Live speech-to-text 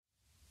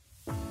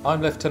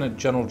I'm Lieutenant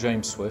General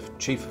James Swift,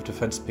 Chief of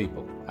Defence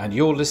People, and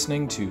you're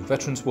listening to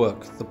Veterans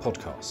Work, the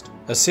podcast,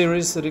 a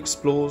series that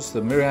explores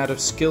the myriad of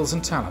skills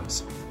and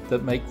talents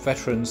that make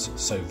veterans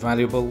so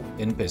valuable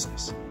in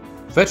business.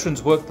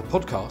 Veterans Work, the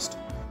podcast,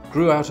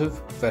 grew out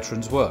of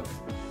Veterans Work,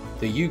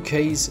 the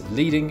UK's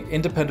leading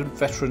independent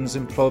veterans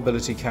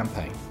employability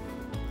campaign.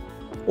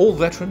 All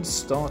veterans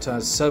start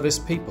as service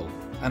people,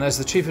 and as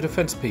the Chief of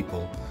Defence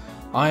People,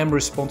 I am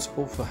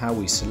responsible for how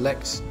we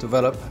select,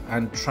 develop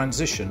and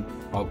transition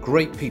our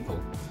great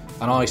people,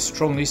 and I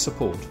strongly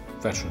support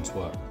Veterans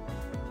Work.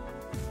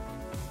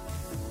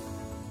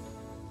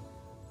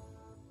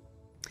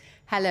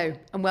 Hello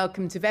and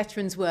welcome to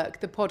Veterans Work,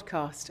 the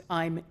podcast.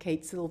 I'm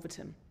Kate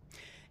Silverton.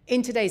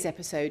 In today's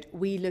episode,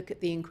 we look at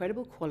the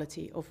incredible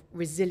quality of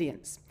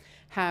resilience,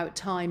 how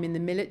time in the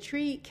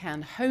military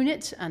can hone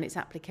it and its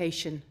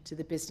application to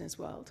the business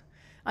world.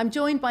 I'm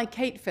joined by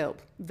Kate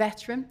Philp,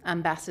 veteran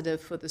ambassador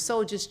for the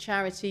Soldiers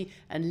Charity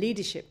and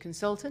leadership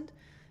consultant,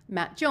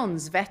 Matt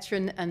Johns,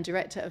 veteran and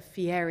director of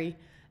Fieri,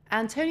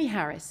 and Tony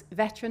Harris,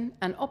 veteran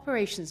and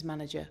operations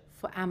manager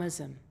for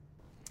Amazon.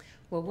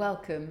 Well,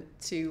 welcome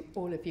to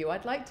all of you.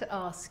 I'd like to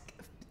ask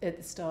at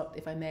the start,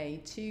 if I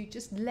may, to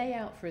just lay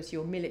out for us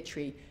your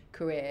military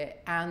career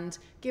and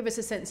give us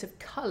a sense of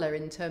colour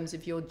in terms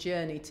of your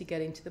journey to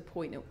getting to the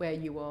point at where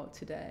you are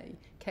today.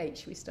 Kate,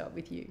 should we start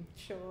with you?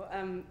 Sure.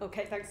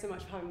 Okay, thanks so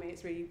much for having me.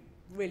 It's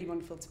really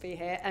wonderful to be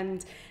here.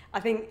 And I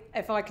think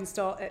if I can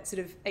start at sort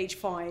of age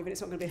 5, and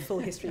it's not going to be a full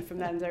history from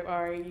then, don't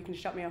worry, you can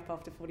shut me up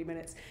after 40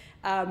 minutes.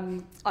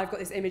 I've got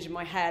this image in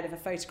my head of a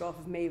photograph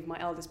of me with my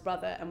eldest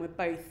brother, and we're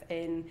both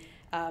in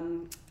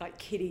like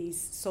kiddies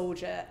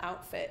soldier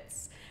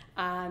outfits.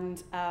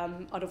 And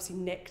I'd obviously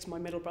nicked my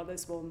middle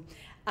brother's one.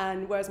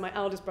 And whereas my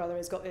eldest brother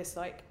has got this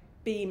like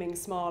beaming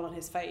smile on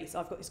his face,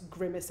 I've got this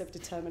grimace of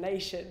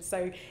determination.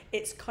 So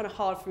it's kind of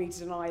hard for me to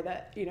deny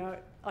that, you know,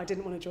 I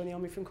didn't want to join the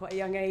army from quite a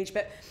young age.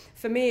 But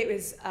for me, it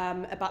was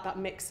about that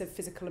mix of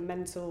physical and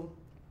mental.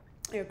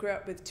 I grew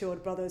up with 2 older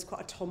brothers,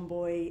 quite a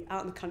tomboy,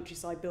 out in the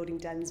countryside, building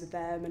dens with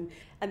them.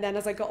 And then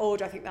as I got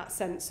older, I think that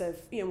sense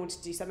of, you know, wanted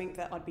to do something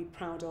that I'd be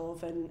proud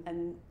of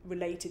and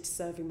related to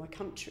serving my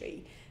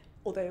country.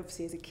 Although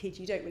obviously as a kid,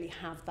 you don't really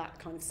have that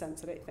kind of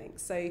sense, I don't think.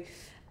 So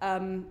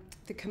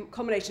the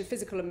combination of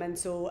physical and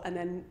mental, and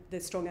then the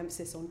strong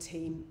emphasis on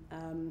team.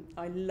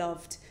 I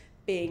loved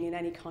being in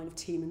any kind of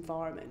team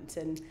environment,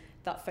 and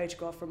that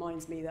photograph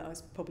reminds me that I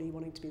was probably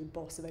wanting to be the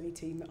boss of any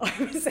team that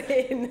I was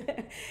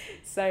in.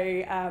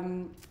 So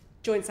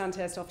joined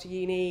Sandhurst after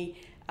uni,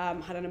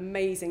 had an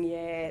amazing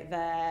year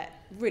there,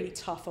 really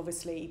tough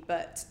obviously,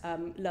 but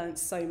learned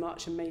so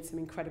much and made some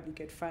incredibly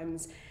good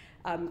friends.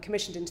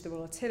 Commissioned into the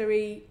Royal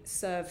Artillery,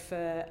 served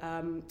for,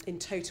 in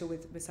total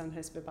with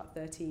Sandhurst for about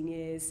 13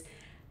 years,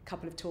 a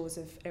couple of tours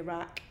of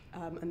Iraq,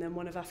 and then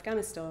one of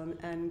Afghanistan.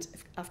 And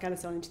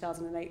Afghanistan in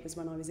 2008 was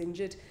when I was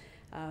injured.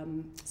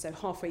 So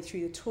halfway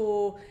through the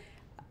tour,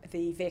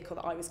 the vehicle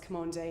that I was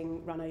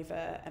commanding ran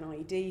over an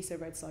IED, so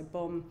roadside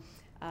bomb.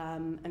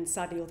 And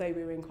sadly, although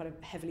we were in quite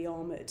a heavily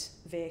armoured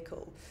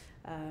vehicle,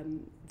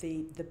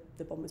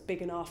 the bomb was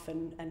big enough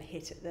and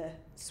hit at the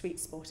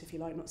sweet spot, if you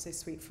like, not so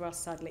sweet for us,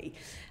 sadly.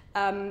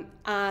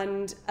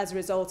 And as a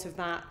result of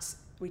that,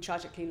 we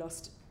tragically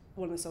lost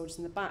one of the soldiers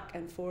in the back,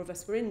 and 4 of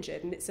us were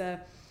injured. And it's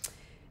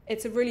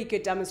a really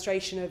good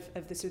demonstration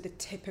of the sort of the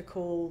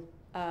typical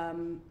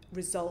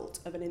result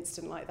of an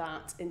incident like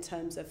that in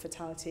terms of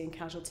fatality and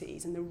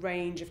casualties, and the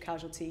range of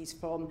casualties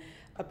from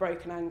a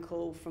broken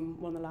ankle from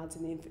one of the lads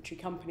in the infantry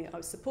company that I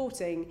was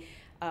supporting,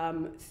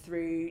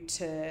 through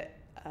to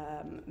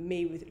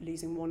me with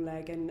losing one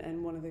leg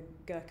and one of the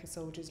Gurkha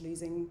soldiers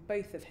losing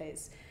both of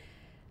his.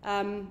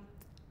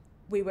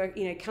 We were,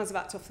 you know,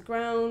 CASEVAC'd off the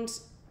ground,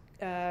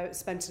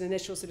 spent an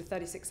initial sort of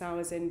 36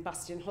 hours in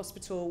Bastion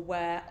Hospital,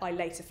 where I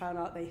later found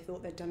out they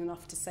thought they'd done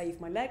enough to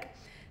save my leg.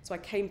 So I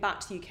came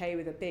back to the UK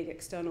with a big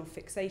external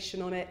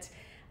fixation on it,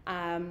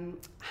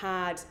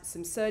 had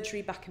some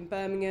surgery back in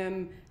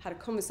Birmingham, had a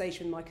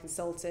conversation with my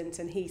consultant,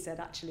 and he said,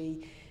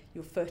 actually,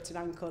 your foot and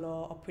ankle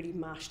are pretty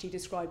mashed. He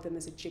described them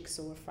as a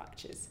jigsaw of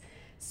fractures.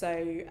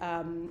 So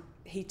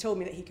he told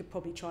me that he could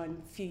probably try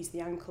and fuse the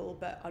ankle,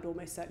 but I'd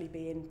almost certainly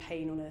be in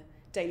pain on a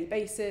daily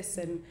basis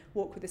and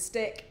walk with a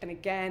stick. And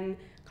again,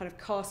 kind of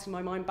casting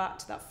my mind back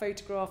to that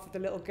photograph of the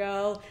little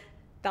girl,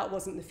 that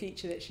wasn't the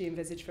future that she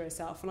envisaged for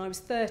herself. And I was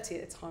 30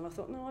 at the time. I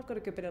thought, no, I've got a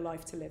good bit of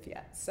life to live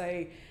yet.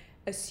 So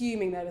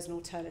assuming there was an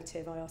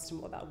alternative, I asked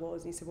him what that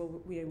was. And he said,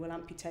 well, we'll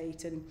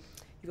amputate. And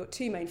you've got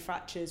 2 main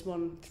fractures,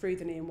 one through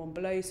the knee and one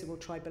below. So we'll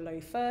try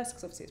below first,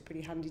 because obviously it's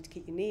pretty handy to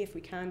keep your knee if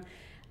we can.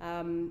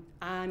 And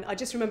I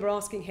just remember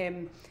asking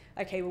him,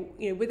 okay, well,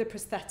 you know, with a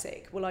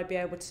prosthetic, will I be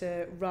able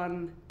to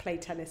run, play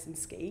tennis and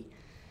ski?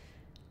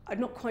 I'm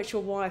not quite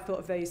sure why I thought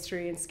of those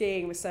 3, and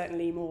skiing was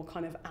certainly more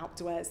kind of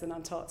outdoors than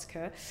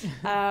Antarctica.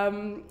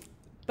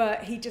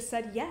 But he just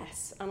said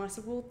yes. And I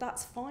said, well,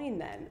 that's fine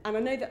then. And I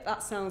know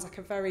that sounds like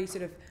a very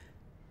sort of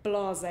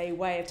blasé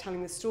way of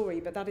telling the story,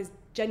 but that is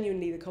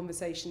genuinely the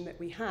conversation that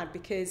we had,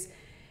 because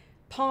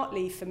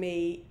partly for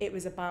me, it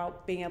was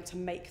about being able to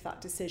make that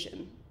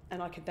decision,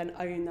 and I could then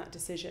own that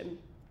decision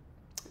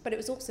But it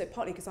was also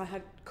partly because I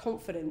had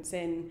confidence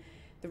in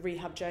the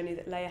rehab journey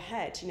that lay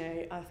ahead. You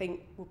know, I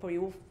think we'll probably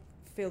all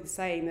feel the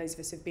same, those of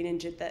us who've been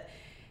injured, that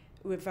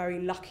we're very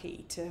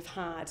lucky to have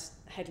had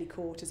Headley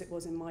Court, as it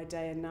was in my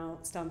day, and now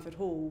Stamford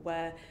Hall,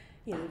 where,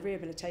 you know,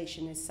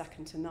 rehabilitation is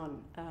second to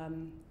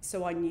none.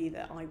 So I knew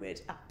that I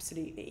would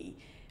absolutely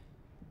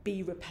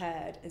be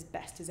repaired as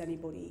best as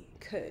anybody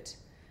could.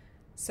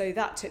 So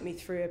that took me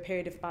through a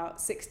period of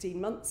about 16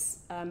 months,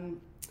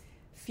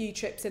 few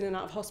trips in and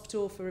out of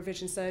hospital for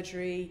revision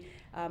surgery,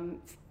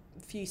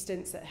 few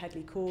stints at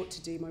Headley Court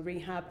to do my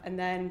rehab, and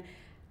then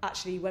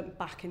actually went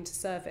back into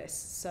service.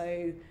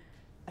 So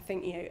I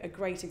think, you know, a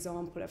great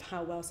example of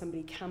how well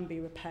somebody can be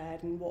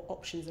repaired and what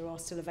options there are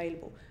still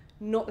available.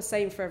 Not the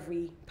same for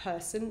every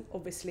person,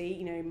 obviously.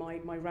 You know,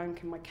 my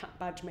rank and my CAP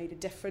badge made a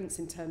difference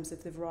in terms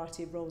of the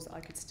variety of roles that I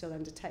could still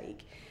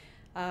undertake.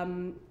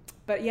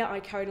 But yeah, I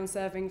carried on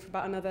serving for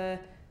about another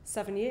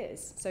 7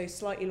 years, so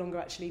slightly longer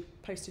actually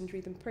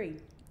post-injury than pre,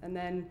 and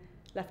then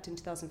left in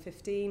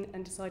 2015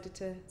 and decided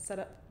to set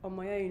up on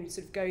my own,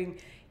 sort of going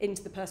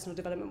into the personal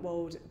development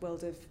world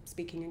of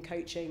speaking and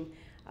coaching,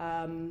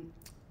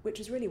 which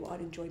was really what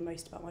I'd enjoyed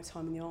most about my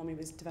time in the army,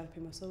 was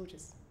developing my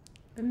soldiers.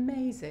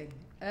 Amazing.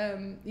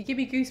 You give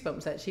me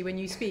goosebumps actually when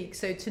you speak.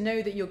 So to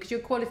know that because you're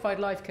a qualified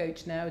life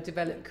coach now,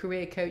 developed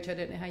career coach, I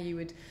don't know how you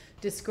would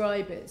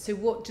describe it. So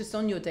what, just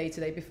on your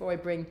day-to-day, before I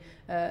bring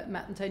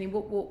Matt and Tony,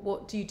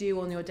 what do you do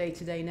on your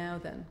day-to-day now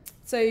then?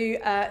 So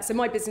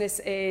my business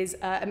is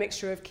a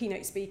mixture of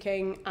keynote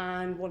speaking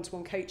and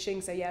one-to-one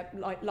coaching. So yeah,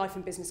 life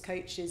and business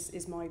coach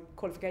is my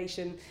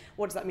qualification.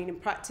 What does that mean in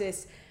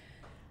practice?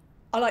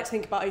 I like to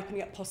think about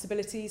opening up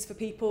possibilities for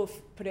people,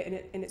 put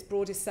it in its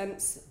broadest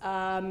sense.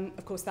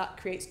 Of course, that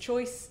creates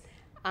choice,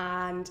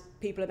 and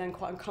people are then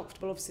quite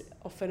uncomfortable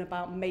often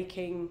about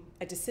making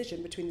a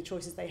decision between the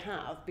choices they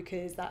have,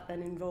 because that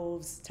then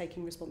involves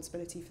taking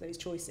responsibility for those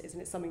choices.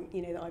 And it's something,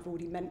 you know, that I've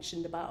already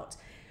mentioned about.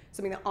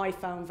 Something that I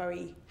found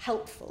very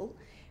helpful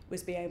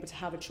was being able to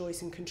have a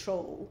choice and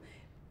control.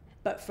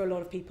 But for a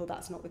lot of people,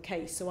 that's not the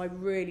case. So I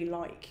really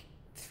like,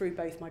 through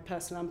both my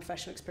personal and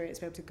professional experience,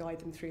 be able to guide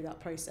them through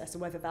that process.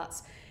 And whether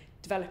that's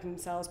developing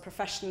themselves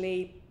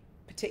professionally,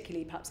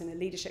 particularly perhaps in a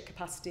leadership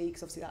capacity,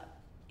 because obviously that,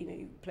 you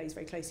know, plays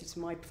very closely to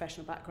my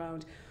professional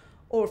background,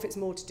 or if it's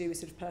more to do with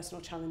sort of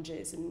personal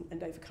challenges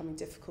and overcoming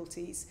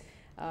difficulties,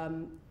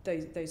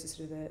 those are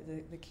sort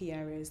of the key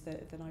areas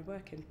that I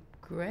work in.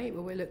 Great.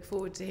 Well, we look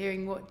forward to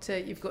hearing what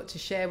you've got to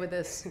share with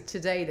us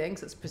today then,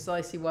 because that's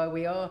precisely why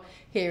we are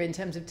here, in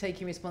terms of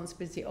taking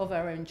responsibility of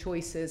our own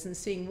choices and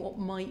seeing what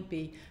might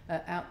be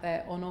out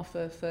there on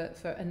offer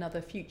for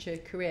another future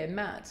career.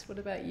 Matt, what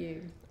about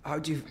you? How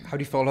do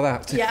you follow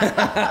that?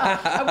 Yeah,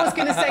 I was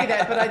going to say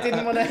that, but I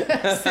didn't want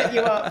to set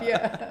you up.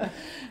 Yeah.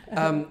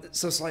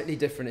 So slightly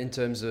different in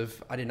terms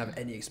of I didn't have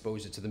any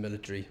exposure to the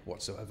military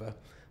whatsoever.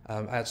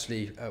 I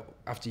actually,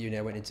 after uni,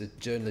 I went into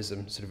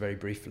journalism sort of very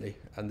briefly,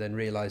 and then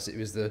realised it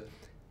was the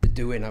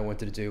doing I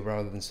wanted to do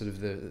rather than sort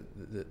of the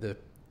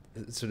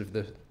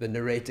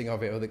narrating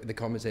of it or the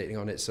commentating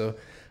on it. So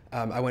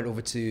I went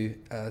over to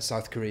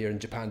South Korea and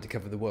Japan to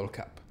cover the World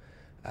Cup.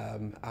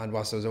 And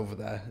whilst I was over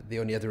there, the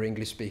only other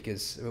English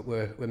speakers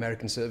were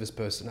American service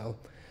personnel.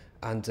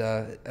 And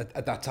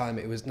at that time,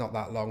 it was not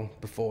that long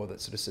before that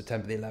sort of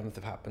September the 11th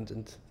had happened,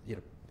 and, you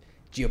know,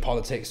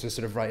 geopolitics was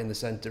sort of right in the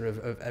centre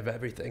of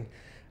everything.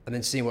 And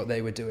then seeing what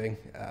they were doing,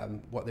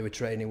 what they were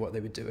training, what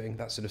they were doing,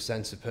 that sort of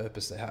sense of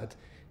purpose they had,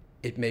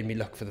 it made me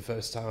look for the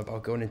first time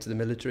about going into the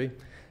military.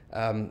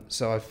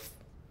 So I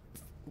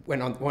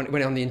went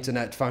on the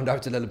internet, found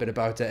out a little bit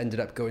about it,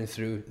 ended up going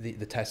through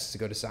the tests to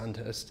go to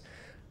Sandhurst,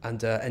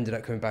 and ended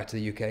up coming back to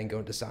the UK and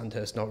going to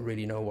Sandhurst, not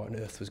really know what on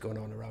earth was going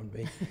on around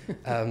me.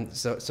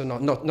 So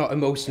not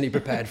emotionally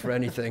prepared for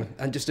anything.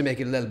 And just to make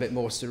it a little bit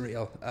more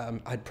surreal,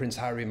 I had Prince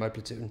Harry in my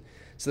platoon.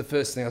 So the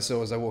first thing I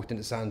saw as I walked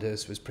into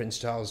Sandhurst was Prince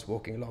Charles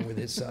walking along with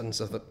his son.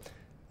 So I thought,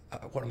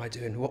 what am I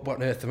doing? What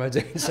on earth am I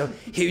doing? So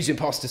huge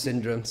imposter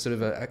syndrome, sort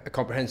of a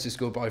comprehensive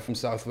school boy from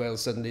South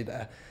Wales, suddenly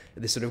there,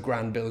 this sort of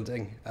grand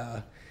building,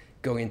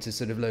 going into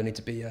sort of learning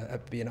to be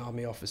an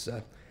army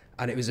officer.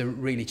 And it was a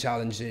really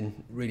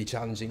challenging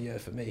year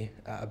for me,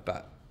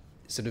 but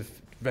sort of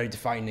very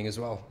defining as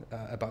well,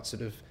 about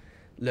sort of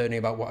learning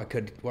about what I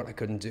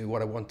couldn't do,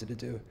 what I wanted to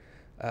do.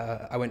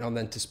 I went on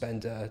then to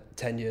spend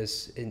 10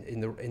 years in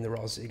the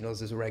Royal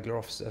Signals as a regular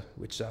officer,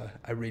 which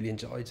I really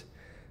enjoyed.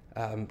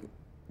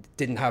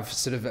 Didn't have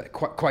sort of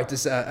quite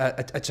as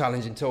a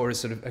challenging tour as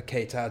sort of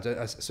Kate had.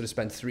 I sort of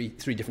spent three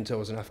different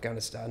tours in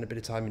Afghanistan, a bit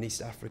of time in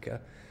East Africa.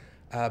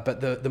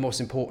 But the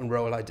most important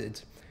role I did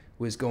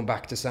was going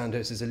back to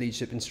Sandhurst as a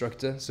leadership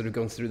instructor, sort of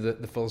going through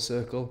the full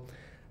circle.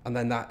 And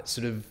then that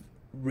sort of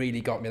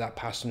really got me that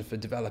passion for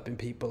developing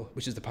people,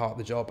 which is the part of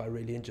the job I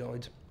really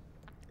enjoyed.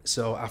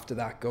 So after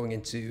that, going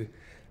into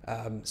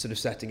sort of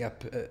setting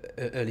up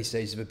early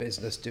stages of a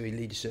business, doing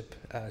leadership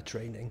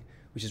training,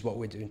 which is what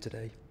we're doing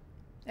today.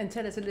 And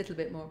tell us a little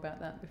bit more about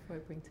that before I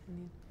bring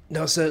Tony in.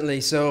 No, certainly.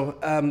 So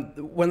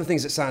one of the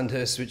things at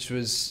Sandhurst, which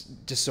was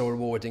just so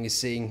rewarding, is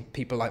seeing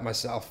people like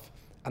myself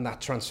and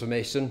that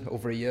transformation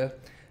over a year.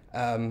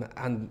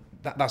 And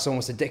that's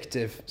almost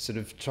addictive, sort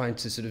of trying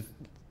to sort of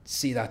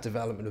see that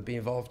development or be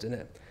involved in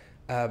it.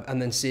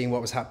 And then seeing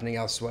what was happening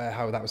elsewhere,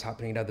 how that was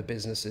happening in other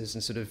businesses,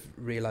 and sort of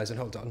realising,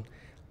 hold on,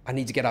 I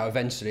need to get out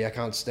eventually. I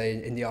can't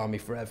stay in the army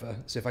forever.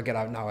 So if I get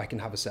out now, I can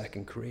have a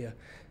second career.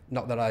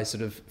 Not that I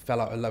sort of fell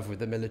out of love with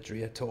the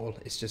military at all.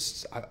 It's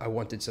just I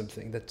wanted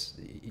something that,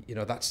 you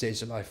know, that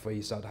stage of life where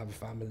you start to have a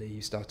family,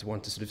 you start to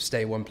want to sort of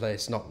stay in one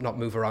place, not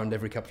move around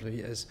every couple of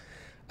years.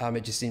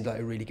 It just seemed like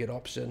a really good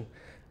option.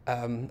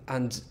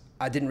 And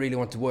I didn't really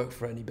want to work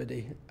for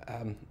anybody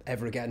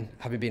ever again,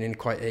 having been in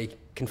quite a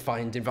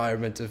confined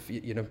environment of,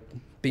 you know,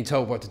 being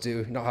told what to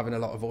do, not having a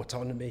lot of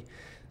autonomy.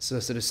 So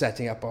sort of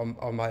setting up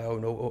on my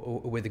own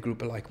or with a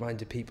group of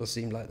like-minded people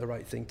seemed like the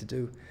right thing to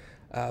do.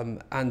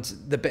 And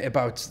the bit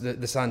about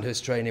the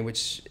Sandhurst training,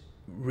 which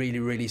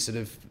really sort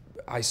of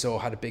I saw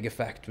had a big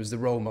effect, was the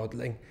role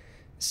modelling.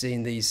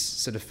 Seeing these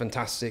sort of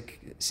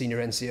fantastic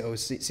senior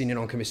NCOs, senior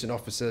non-commissioned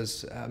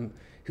officers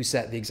who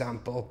set the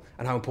example,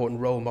 and how important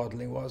role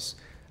modelling was.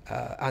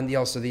 And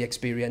also the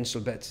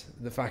experiential bit,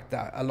 the fact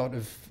that a lot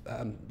of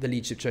the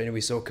leadership training we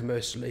saw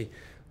commercially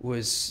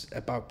was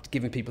about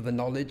giving people the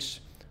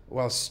knowledge,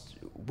 whilst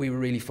we were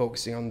really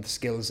focusing on the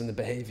skills and the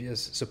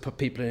behaviours. So put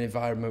people in an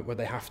environment where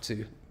they have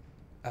to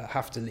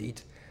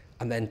lead,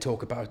 and then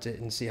talk about it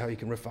and see how you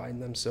can refine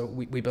them. So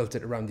we built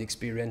it around the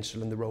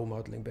experiential and the role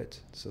modelling bit.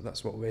 So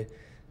that's what we're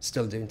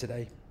still doing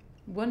today.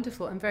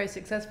 Wonderful, and very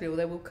successfully,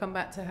 although we'll come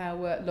back to how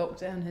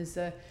lockdown has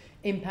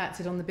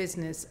impacted on the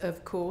business,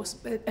 of course.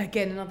 But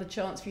again, another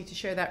chance for you to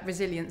show that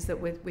resilience that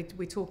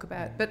we talk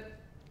about. But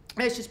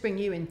let's just bring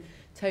you in,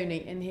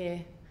 Tony, and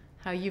hear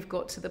how you've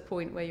got to the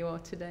point where you are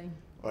today.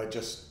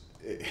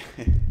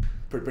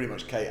 Pretty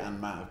much Kate and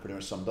Matt have pretty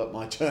much summed up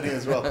my journey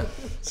as well.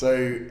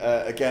 So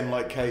again,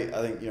 like Kate,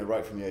 I think, you know,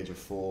 right from the age of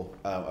 4,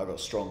 I've got a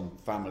strong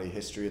family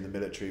history in the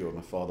military, or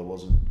my father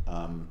wasn't.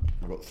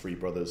 I've got 3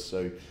 brothers,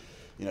 so,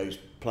 you know, he was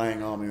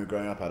playing army when we were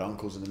growing up, had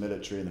uncles in the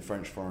military, in the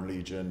French Foreign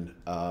Legion,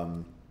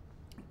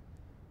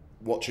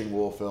 watching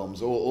war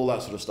films, all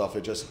that sort of stuff.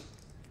 It just,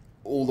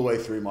 all the way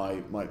through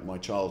my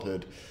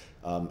childhood,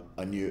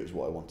 I knew it was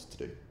what I wanted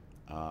to do.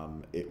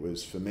 It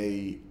was, for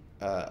me,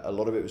 a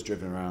lot of it was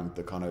driven around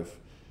the kind of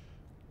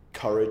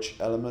courage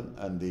element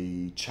and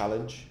the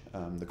challenge,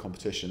 the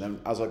competition. And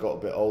as I got a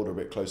bit older, a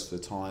bit closer to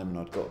the time, and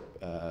I'd got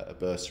a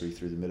bursary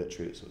through the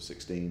military at sort of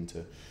 16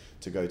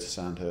 to go to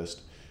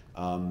Sandhurst,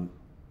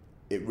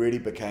 it really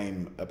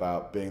became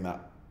about being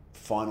that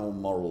final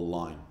moral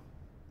line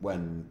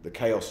when the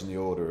chaos and the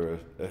order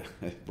are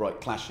right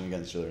clashing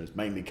against each other. It's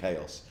mainly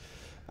chaos,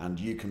 and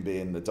you can be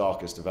in the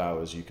darkest of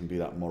hours, you can be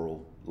that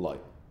moral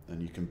light,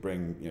 and you can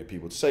bring, you know,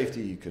 people to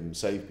safety, you can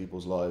save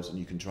people's lives, and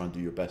you can try and do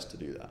your best to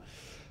do that.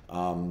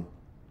 A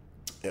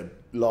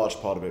large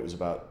part of it was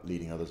about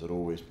leading others. I'd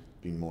always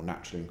been more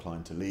naturally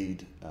inclined to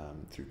lead,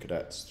 through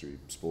cadets, through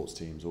sports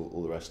teams,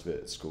 all the rest of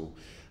it at school.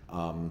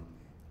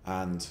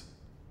 And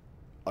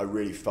I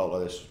really felt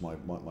like this was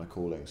my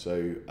calling.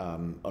 So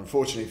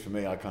unfortunately for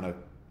me, I kind of,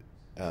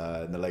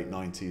 in the late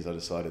 90s, I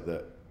decided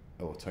that,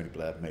 Tony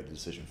Blair made the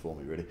decision for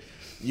me, really.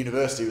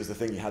 University was the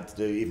thing you had to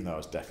do, even though I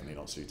was definitely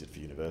not suited for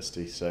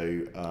university.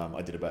 So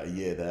I did about a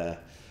year there,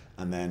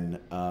 and then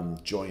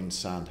joined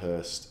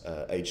Sandhurst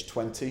age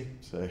 20.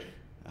 So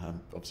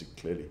obviously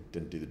clearly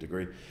didn't do the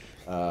degree.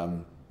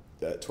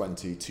 At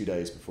 20, 2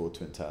 days before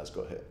Twin Towers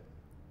got hit.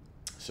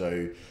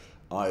 So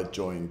I had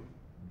joined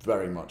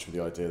very much with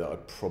the idea that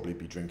I'd probably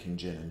be drinking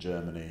gin in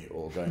Germany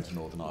or going to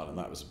Northern Ireland.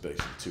 That was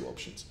basically 2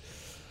 options.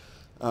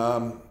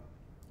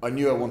 I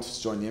knew I wanted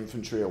to join the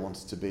infantry. I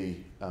wanted to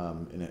be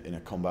in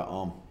a combat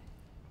arm,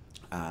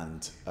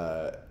 and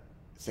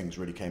things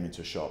really came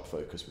into a sharp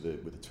focus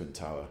with the Twin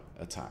Tower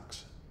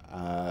attacks.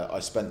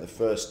 I spent the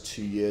first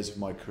 2 years of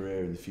my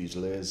career in the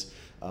Fusiliers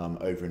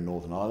over in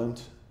Northern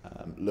Ireland,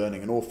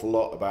 learning an awful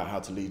lot about how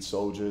to lead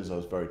soldiers. I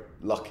was very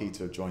lucky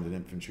to have joined an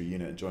infantry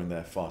unit and joined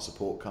their fire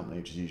support company,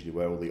 which is usually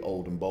where all the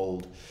old and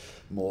bold,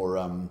 more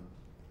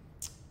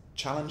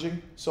challenging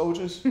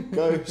soldiers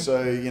go.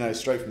 So, you know,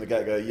 straight from the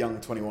get-go, young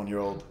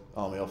 21-year-old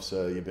army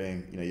officer,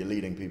 you're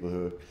leading people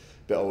who are a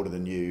bit older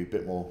than you, a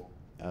bit more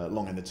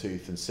long in the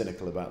tooth and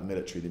cynical about the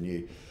military than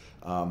you.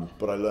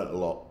 But I learnt a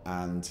lot,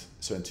 and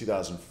so in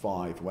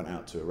 2005 I went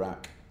out to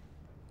Iraq,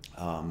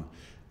 and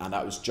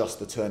that was just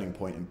the turning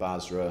point in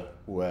Basra,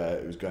 where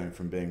it was going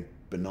from being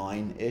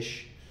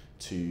benign-ish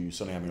to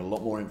suddenly having a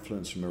lot more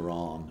influence from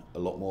Iran, a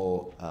lot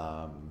more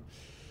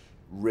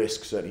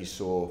risk. Certainly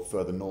saw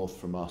further north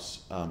from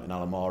us in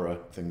Al Amara,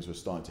 things were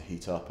starting to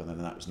heat up, and then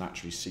that was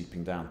naturally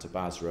seeping down to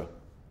Basra.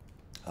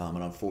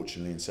 And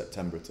unfortunately in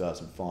September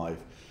 2005,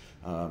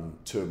 one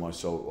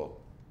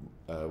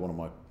of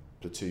my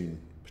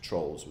platoon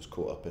patrols was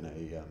caught up in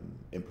a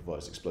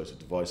improvised explosive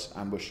device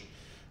ambush,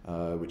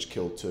 which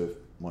killed 2 of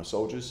my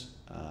soldiers,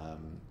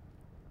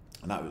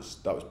 and that was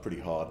pretty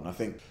hard. And I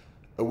think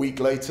a week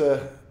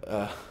later,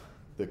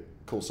 the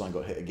call sign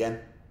got hit again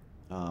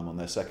on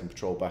their second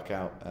patrol back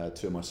out.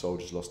 2 of my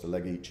soldiers lost a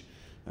leg each,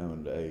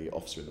 and an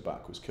officer in the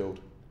back was killed.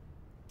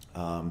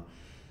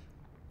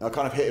 I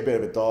kind of hit a bit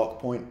of a dark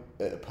point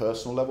at a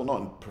personal level,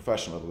 not on a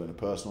professional level, but in a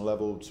personal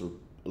level, sort of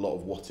a lot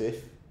of what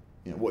if.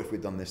 What if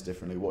we'd done this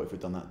differently? What if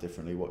we'd done that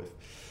differently? What if?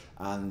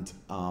 And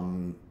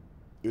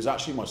it was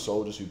actually my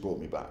soldiers who brought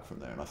me back from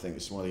there. And I think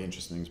it's one of the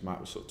interesting things Matt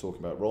was sort of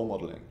talking about, role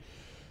modelling.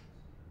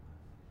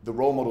 The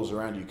role models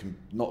around you can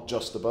not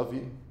just above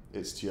you.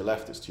 It's to your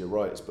left, it's to your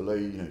right, it's below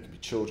you. It can be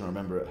children. I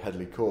remember at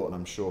Headley Court, and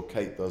I'm sure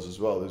Kate does as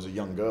well. There was a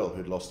young girl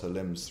who'd lost her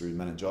limbs through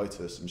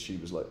meningitis, and she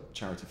was like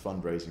charity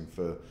fundraising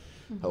for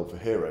Help for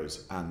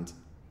Heroes. And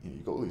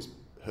you've got all these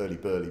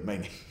hurly-burly,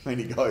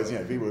 mainly guys,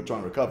 people are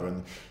trying to recover,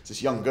 and it's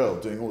this young girl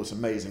doing all this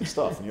amazing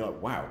stuff, and you're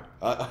like, wow,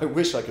 I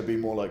wish I could be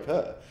more like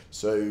her.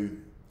 So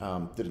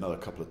did another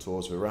couple of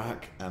tours of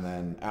Iraq, and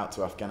then out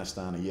to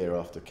Afghanistan a year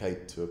after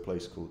Kate to a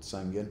place called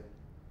Sangin,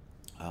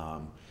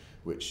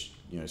 which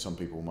some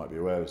people might be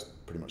aware is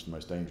pretty much the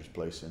most dangerous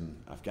place in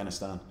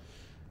Afghanistan.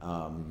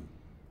 And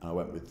I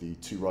went with the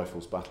 2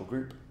 Rifles battle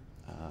group.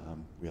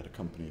 We had a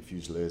company of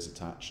Fusiliers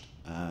attached,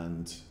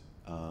 and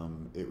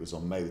it was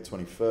on May the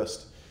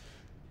 21st.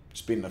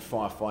 Just been in a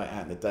firefight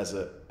out in the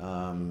desert,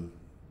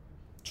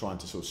 trying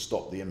to sort of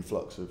stop the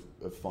influx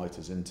of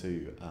fighters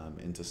into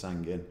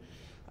Sangin.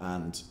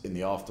 And in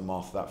the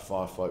aftermath of that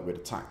firefight, we'd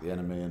attacked the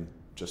enemy, and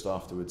just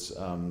afterwards,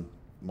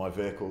 my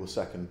vehicle, the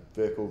second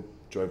vehicle,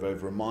 drove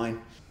over a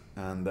mine,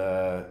 and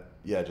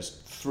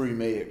just threw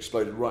me,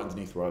 exploded right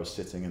underneath where I was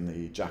sitting in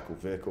the Jackal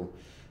vehicle.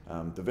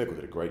 The vehicle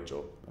did a great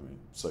job.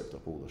 Soaked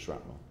up all the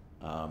shrapnel.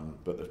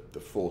 But the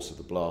force of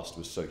the blast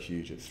was so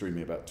huge, it threw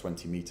me about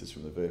 20 metres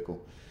from the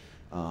vehicle.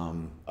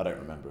 I don't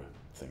remember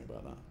a thing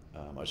about that.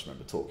 I just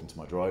remember talking to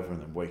my driver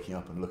and then waking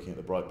up and looking at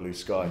the bright blue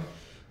sky,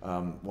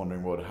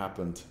 wondering what had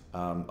happened.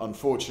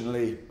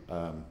 Unfortunately,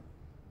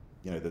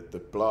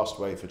 the blast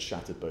wave had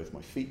shattered both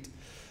my feet,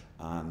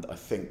 and I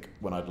think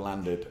when I'd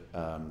landed,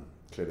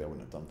 clearly I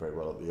wouldn't have done very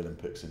well at the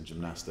Olympics in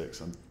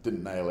gymnastics, and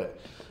didn't nail it,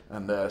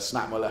 and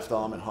snapped my left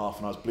arm in half,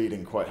 and I was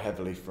bleeding quite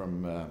heavily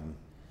from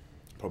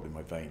probably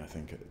my vein, I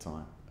think, at the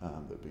time,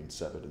 that had been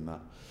severed in that.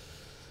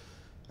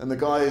 And the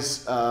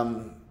guys,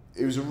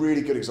 it was a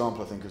really good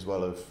example, I think, as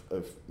well,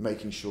 of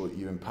making sure that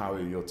you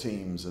empower your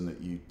teams and that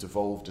you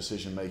devolve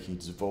decision making,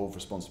 devolve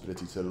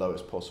responsibility to the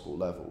lowest possible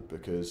level,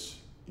 because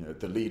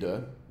the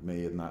leader,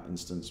 me in that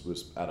instance,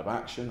 was out of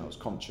action. I was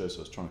conscious. I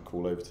was trying to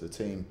call over to the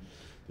team.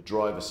 The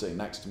driver sitting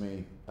next to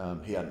me,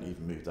 he hadn't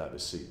even moved out of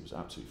his seat. He was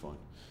absolutely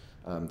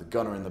fine. The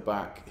gunner in the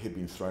back, he'd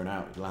been thrown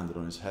out. He'd landed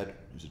on his head.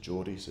 He was a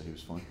Geordie, so he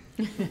was fine.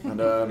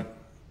 And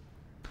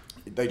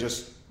they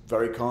just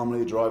very calmly,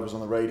 the driver was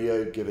on the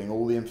radio giving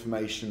all the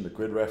information, the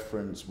grid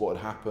reference, what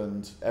had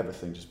happened,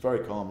 everything, just very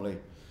calmly.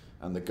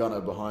 And the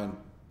gunner behind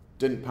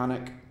didn't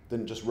panic,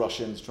 didn't just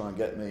rush in to try and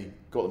get me,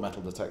 got the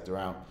metal detector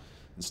out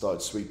and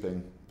started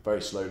sweeping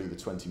very slowly the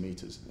 20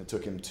 metres. It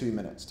took him 2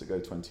 minutes to go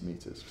 20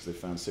 metres because they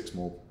found 6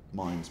 more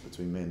mines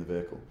between me and the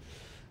vehicle.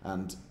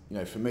 And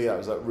for me, that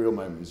was that real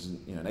moment. It was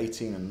an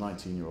 18 and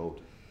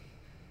 19-year-old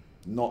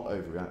not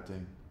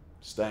overreacting,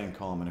 staying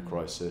calm in a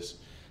crisis,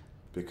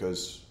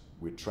 because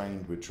we'd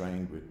trained, we'd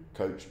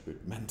coached, we'd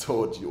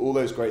mentored, all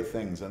those great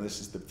things. And this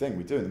is the thing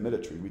we do in the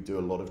military. We do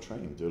a lot of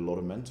training, we do a lot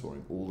of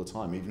mentoring all the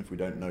time, even if we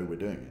don't know we're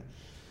doing it.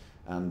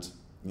 And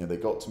they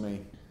got to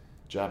me,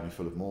 jabbed me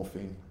full of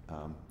morphine.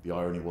 The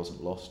irony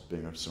wasn't lost,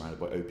 being surrounded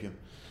by opium.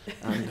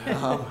 And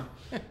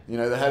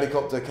the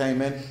helicopter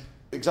came in,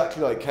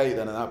 exactly like Kate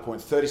then at that point,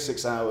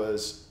 36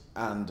 hours,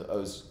 and I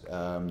was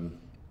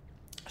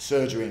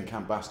surgery in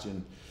Camp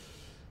Bastion,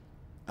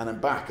 and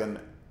I'm back, and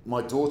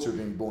my daughter had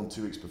been born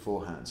 2 weeks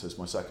beforehand, so it's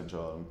my second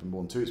child. I'd been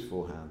born 2 weeks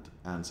beforehand,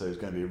 and so it was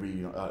going to be a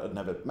reunion. I'd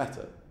never met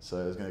her,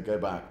 so I was going to go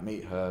back,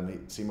 meet her,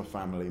 see my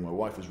family. My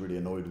wife was really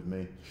annoyed with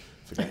me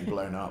for getting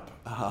blown up,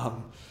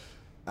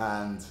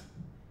 and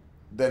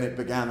then it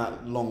began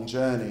that long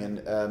journey,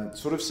 and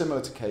sort of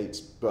similar to Kate's,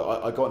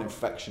 but I got an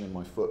infection in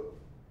my foot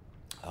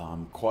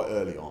quite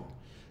early on,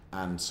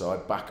 and so I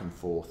back and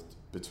forth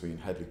between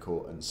Headley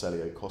Court and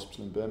Selly Oak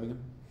Hospital in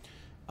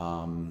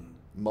Birmingham.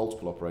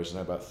 Multiple operations, I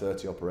had about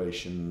 30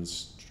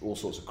 operations, all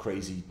sorts of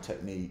crazy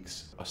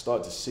techniques. I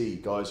started to see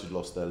guys who'd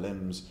lost their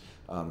limbs.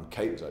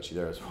 Kate was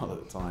actually there as well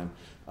at the time.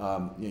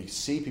 You could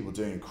see people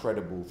doing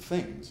incredible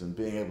things and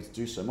being able to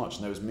do so much.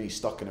 And there was me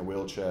stuck in a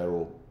wheelchair,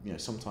 or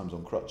sometimes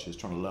on crutches,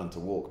 trying to learn to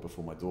walk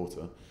before my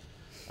daughter.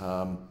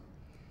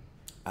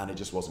 And it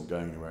just wasn't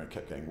going anywhere. It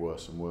kept getting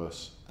worse and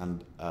worse.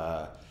 And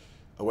I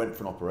went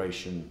for an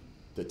operation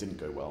that didn't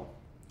go well.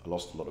 I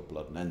lost a lot of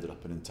blood and ended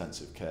up in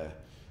intensive care.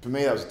 For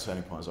me, that was a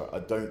turning point. I was like, I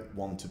don't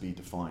want to be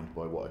defined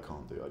by what I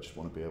can't do. I just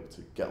want to be able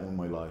to get on with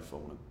my life. I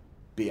want to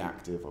be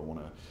active. I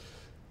want to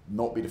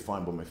not be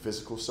defined by my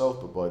physical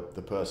self, but by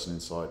the person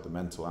inside, the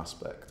mental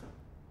aspect,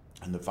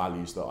 and the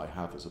values that I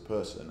have as a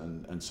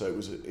person. And so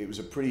it was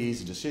a pretty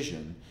easy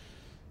decision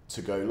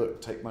to go,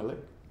 look, take my leg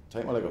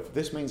off. If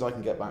this means I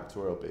can get back to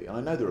where I'll be, and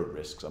I know there are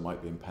risks. I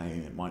might be in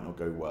pain. It might not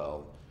go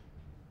well,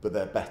 but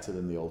they're better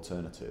than the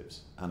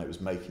alternatives. And it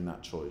was making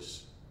that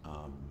choice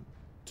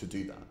to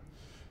do that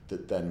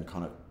then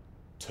kind of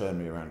turned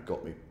me around,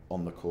 got me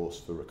on the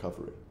course for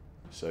recovery.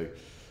 So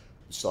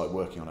started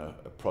working on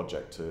a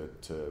project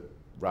to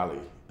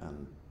rally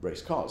and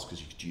race cars,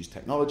 because you could use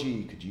technology,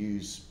 you could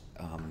use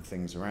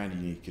things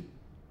around you,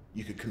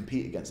 you could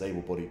compete against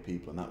able-bodied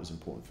people, and that was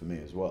important for me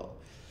as well.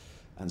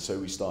 And so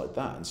we started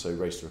that, and so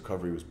Race to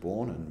Recovery was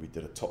born, and we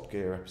did a Top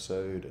Gear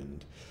episode,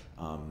 and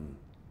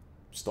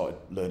started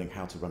learning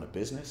how to run a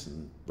business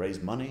and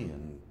raise money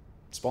and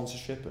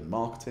sponsorship and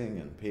marketing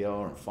and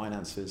PR and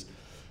finances.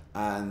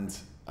 And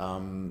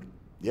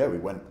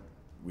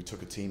we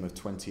took a team of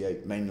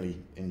 28 mainly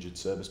injured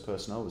service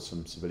personnel with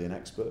some civilian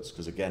experts,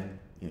 because again,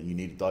 you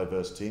need a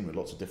diverse team with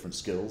lots of different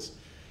skills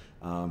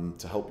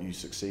to help you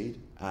succeed.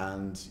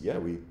 And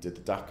we did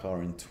the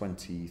Dakar in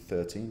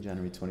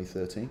January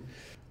 2013.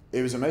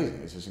 It was amazing.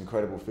 It's this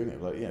incredible feeling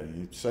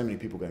of so many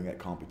people going, it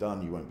can't be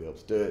done, you won't be able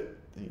to do it.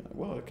 And you're like,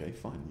 well, okay,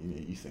 fine,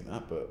 you think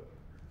that, but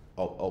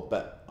I'll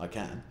bet I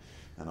can,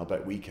 and I'll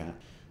bet we can.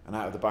 And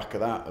out of the back of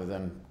that, I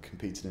then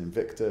competed in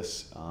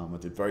Invictus. I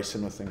did very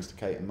similar things to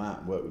Kate and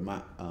Matt, worked with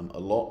Matt a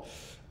lot,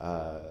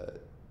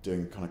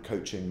 doing kind of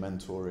coaching,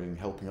 mentoring,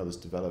 helping others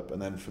develop.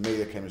 And then for me,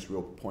 there came this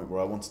real point where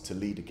I wanted to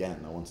lead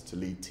again. I wanted to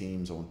lead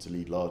teams, I wanted to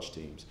lead large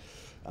teams.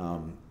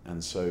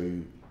 And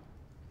so,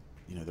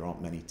 there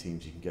aren't many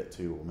teams you can get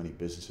to, or many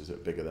businesses that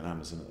are bigger than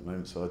Amazon at the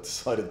moment. So I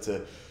decided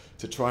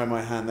to try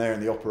my hand there in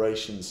the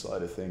operations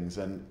side of things.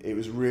 And it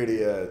was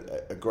really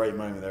a great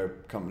moment. They're a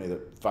company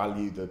that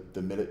value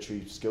the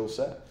military skill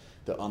set,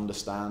 that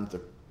understand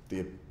the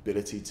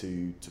ability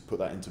to put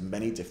that into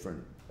many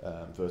different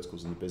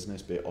verticals in the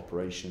business, be it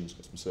operations,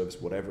 customer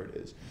service, whatever it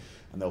is.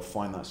 And they'll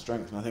find that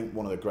strength. And I think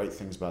one of the great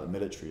things about the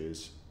military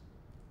is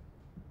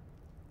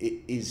it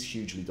is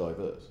hugely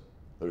diverse.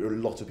 There are a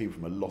lot of people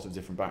from a lot of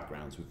different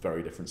backgrounds with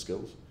very different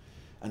skills.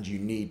 And you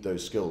need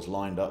those skills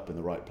lined up in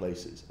the right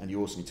places. And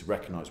you also need to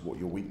recognise what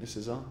your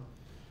weaknesses are,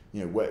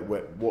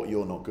 what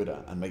you're not good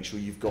at, and make sure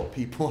you've got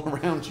people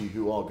around you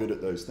who are good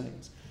at those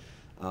things.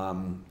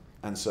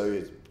 And so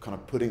it's kind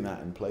of putting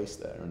that in place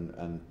there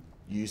and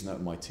using that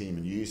with my team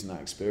and using that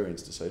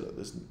experience to say, look,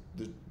 there's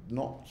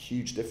not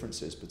huge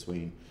differences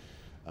between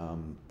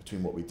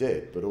what we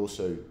did, but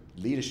also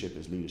leadership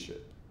is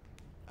leadership.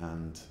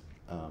 And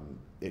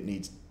it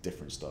needs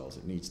different styles,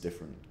 it needs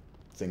different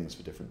things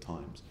for different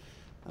times.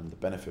 And the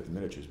benefit of the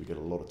military is we get a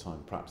lot of time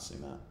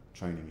practicing that,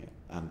 training it,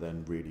 and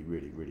then really,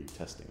 really, really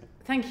testing it.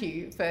 Thank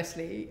you,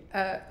 firstly.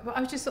 But I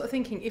was just sort of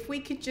thinking, if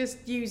we could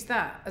just use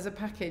that as a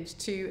package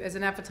as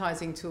an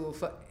advertising tool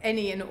for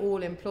any and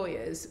all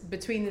employers,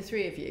 between the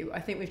three of you, I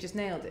think we've just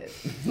nailed it.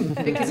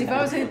 Because if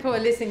I was an employer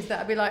listening to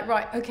that, I'd be like,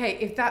 right, okay,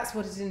 if that's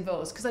what it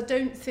involves, because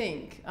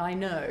I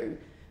know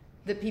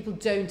that people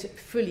don't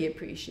fully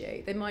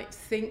appreciate. They might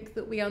think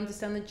that we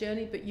understand the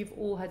journey, but you've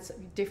all had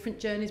different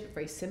journeys, but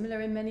very similar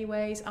in many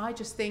ways. I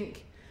just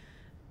think,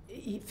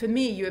 for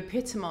me, you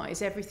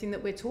epitomise everything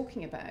that we're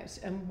talking about,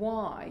 and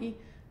why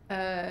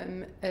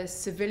a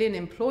civilian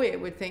employer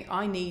would think,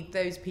 I need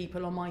those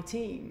people on my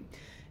team.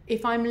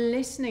 If I'm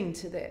listening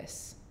to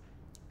this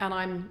and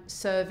I'm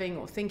serving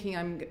or thinking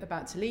I'm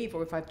about to leave,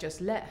 or if I've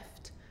just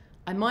left,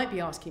 I might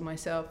be asking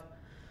myself,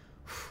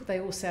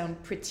 they all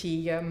sound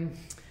pretty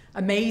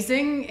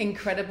amazing,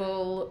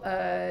 incredible,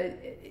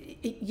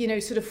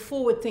 sort of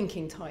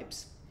forward-thinking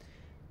types.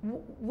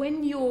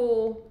 When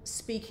you're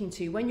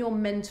when you're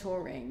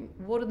mentoring,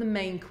 what are the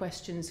main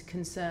questions,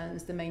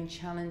 concerns, the main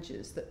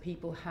challenges that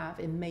people have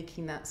in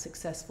making that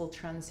successful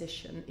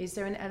transition? Is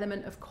there an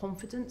element of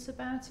confidence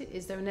about it?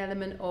 Is there an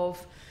element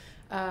of,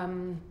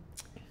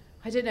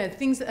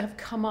 things that have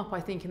come up,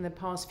 I think, in the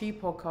past few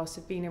podcasts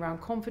have been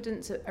around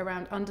confidence,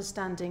 around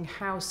understanding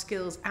how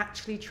skills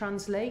actually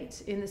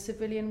translate in the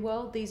civilian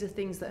world. These are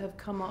things that have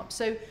come up.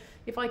 So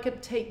if I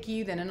could take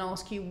you then and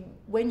ask you,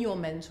 when you're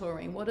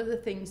mentoring, what are the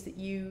things that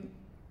you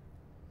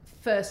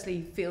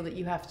firstly feel that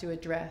you have to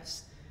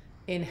address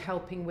in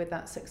helping with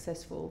that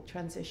successful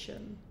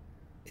transition?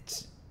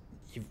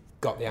 You've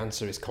got the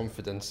answer is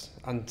confidence.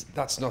 And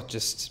that's not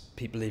just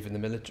people leaving the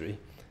military.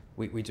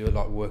 We do a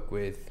lot of work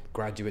with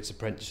graduates,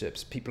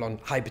 apprenticeships, people on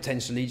high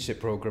potential leadership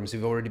programs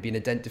who've already been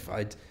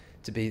identified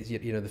to be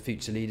the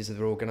future leaders of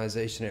their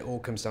organisation. It all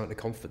comes down to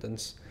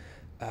confidence.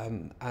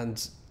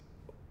 And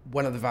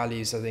one of the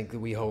values I think that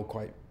we hold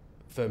quite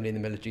firmly in the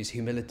military is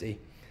humility.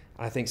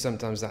 And I think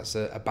sometimes that's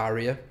a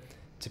barrier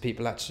to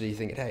people actually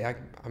thinking, hey,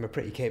 I'm a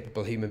pretty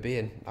capable human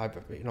being. I'm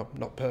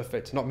not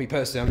perfect. Not me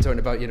personally. I'm talking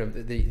about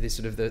the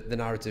sort of the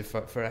narrative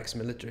for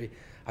ex-military.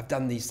 I've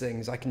done these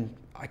things. I can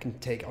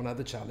take on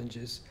other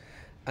challenges.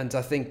 And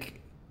I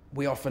think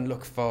we often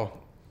look for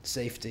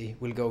safety.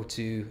 We'll go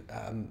to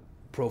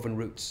proven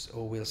routes,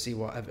 or we'll see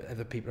what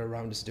other people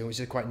around us are doing, which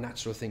is quite a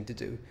natural thing to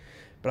do.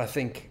 But I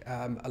think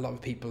a lot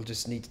of people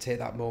just need to take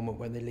that moment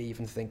when they leave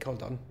and think,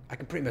 hold on, I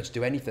can pretty much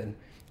do anything.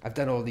 I've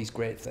done all these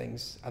great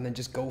things, and then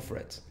just go for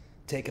it.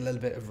 Take a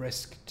little bit of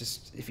risk.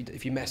 Just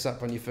if you mess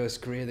up on your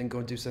first career, then go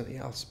and do something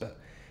else. But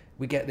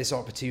we get this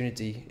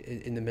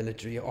opportunity in the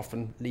military,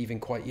 often leaving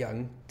quite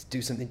young, to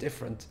do something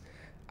different.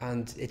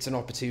 And it's an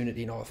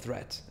opportunity, not a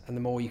threat. And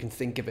the more you can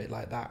think of it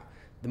like that,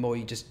 the more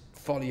you just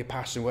follow your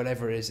passion,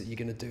 whatever it is that you're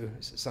going to do.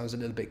 It sounds a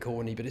little bit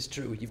corny, but it's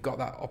true. You've got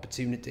that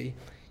opportunity.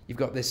 You've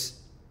got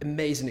this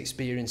amazing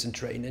experience and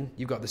training.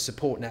 You've got the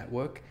support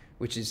network,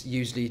 which is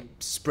usually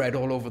spread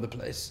all over the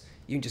place.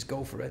 You can just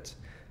go for it.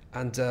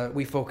 And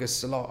we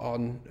focus a lot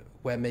on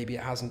where maybe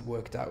it hasn't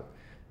worked out.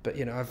 But,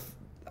 you know,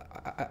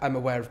 I'm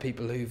aware of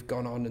people who've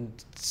gone on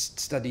and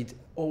studied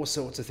all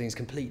sorts of things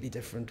completely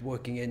different,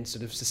 working in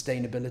sort of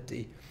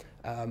sustainability,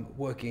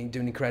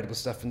 doing incredible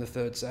stuff in the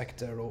third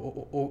sector,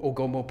 or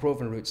go more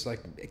proven routes like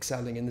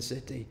excelling in the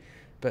city.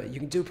 But you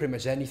can do pretty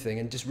much anything,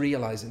 and just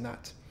realising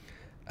that.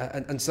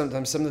 And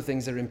sometimes some of the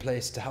things that are in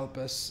place to help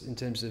us in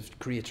terms of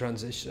career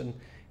transition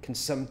can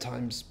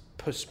sometimes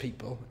push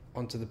people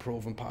onto the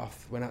proven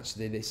path when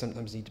actually they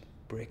sometimes need to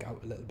break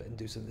out a little bit and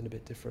do something a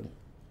bit different.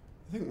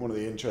 I think one of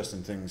the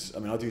interesting things, I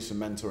mean, I do some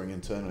mentoring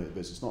internally at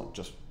business, not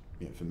just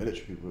for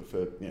military people, but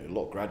for a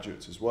lot of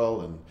graduates as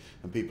well,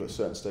 and people at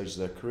certain stages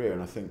of their career.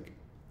 And I think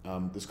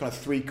there's kind of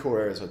 3 core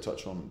areas I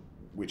touch on,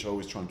 which I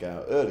always try and get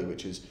out early,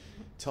 which is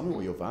tell me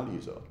what your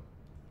values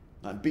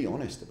are, and be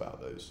honest about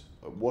those.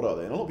 What are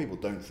they? And a lot of people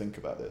don't think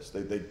about this.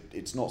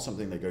 It's not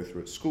something they go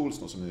through at school. It's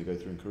not something they go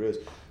through in careers.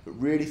 But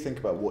really think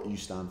about what you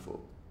stand for.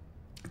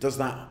 Does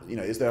that,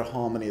 is there a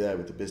harmony there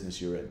with the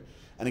business you're in?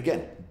 And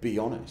again, be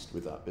honest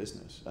with that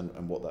business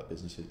and what that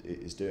business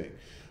is doing.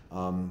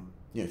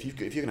 If you're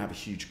going to have a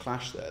huge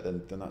clash there,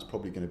 then that's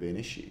probably going to be an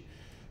issue.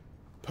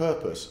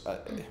 Purpose,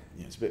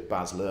 it's a bit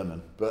Baz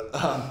Luhrmann, but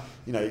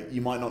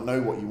you might not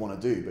know what you want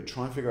to do, but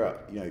try and figure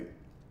out,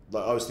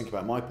 like I was thinking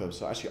about my purpose.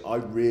 So actually, I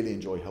really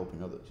enjoy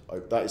helping others.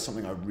 That is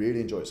something I really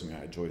enjoy. It's something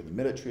I enjoy in the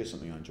military. It's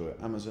something I enjoy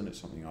at Amazon. It's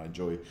something I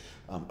enjoy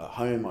at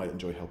home. I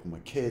enjoy helping my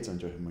kids. I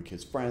enjoy helping my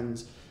kids'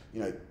 friends.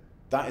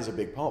 That is a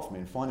big part for me.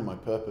 And finding my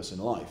purpose in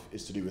life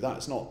is to do with that.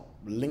 It's not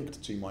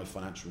linked to my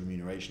financial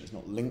remuneration. It's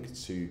not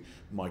linked to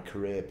my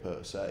career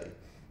per se,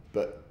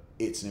 but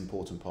it's an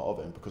important part of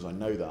it. And because I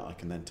know that, I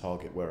can then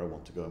target where I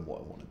want to go and what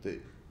I want to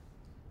do.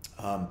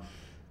 And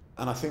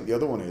I think the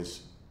other one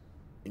is,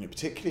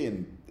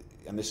 particularly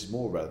and this is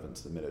more relevant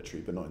to the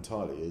military, but not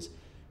entirely, is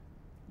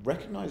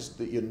recognise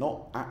that you're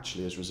not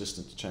actually as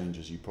resistant to change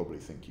as you probably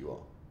think you are.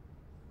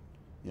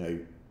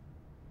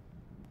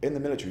 In the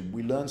military,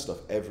 we learn stuff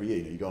every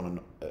year. You go on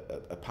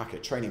a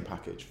training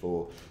package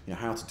for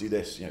how to do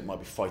this. It might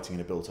be fighting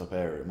in a built-up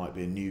area. It might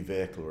be a new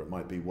vehicle, or it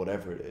might be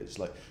whatever it is.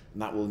 And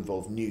that will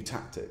involve new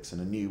tactics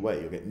and a new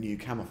way. You'll get new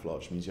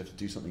camouflage. Means you have to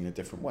do something in a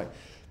different way.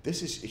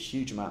 This is a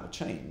huge amount of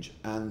change,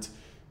 and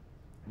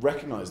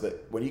recognise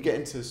that when you get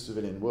into the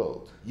civilian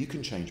world, you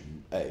can change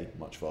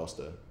much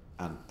faster,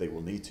 and they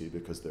will need to,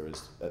 because there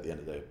is, at the end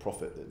of the day, a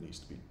profit that needs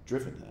to be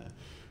driven there.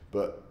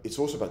 But it's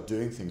also about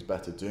doing things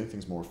better, doing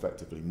things more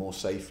effectively, more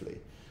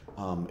safely.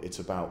 It's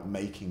about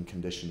making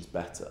conditions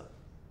better.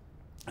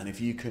 And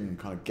if you can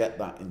kind of get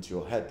that into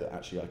your head, that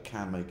actually I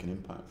can make an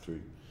impact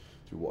through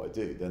what I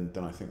do,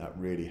 then I think that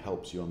really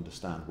helps you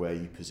understand where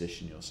you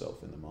position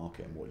yourself in the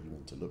market and what you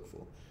want to look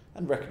for.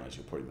 And recognise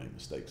you'll probably make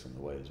mistakes on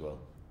the way as well.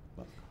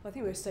 Well, I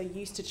think we're so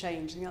used to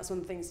change. I think that's one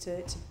of the things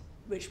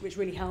which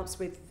really helps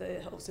with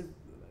the whole sort of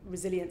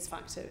resilience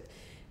factor.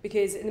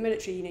 Because in the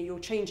military, you're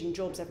changing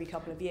jobs every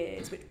couple of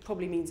years, which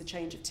probably means a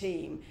change of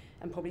team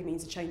and probably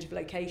means a change of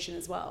location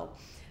as well.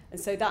 And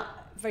so that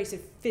very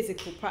sort of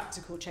physical,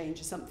 practical change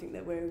is something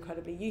that we're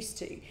incredibly used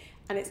to.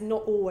 And it's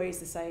not always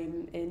the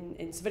same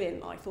in civilian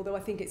life, although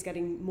I think it's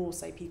getting more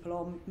so. People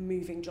are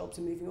moving jobs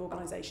and moving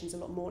organisations a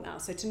lot more now.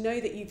 So to know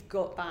that you've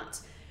got that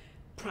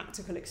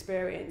practical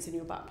experience in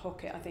your back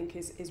pocket, I think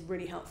is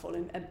really helpful.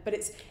 But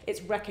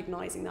it's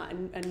recognising that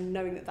and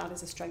knowing that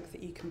is a strength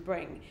that you can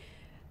bring.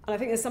 And I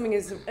think there's something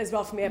as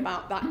well for me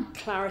about that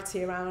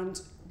clarity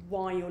around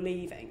why you're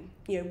leaving.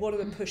 What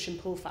are the push and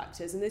pull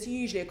factors? And there's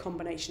usually a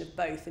combination of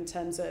both in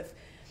terms of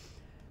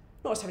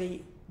not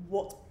necessarily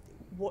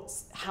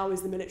how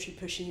is the military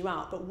pushing you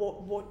out, but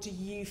what do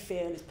you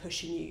feel is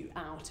pushing you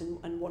out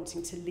and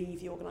wanting to leave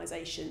the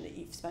organisation that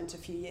you've spent a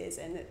few years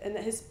in, and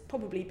that has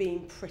probably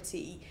been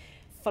pretty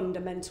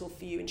fundamental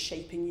for you in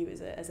shaping you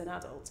as an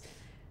adult.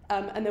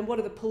 And then what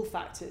are the pull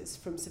factors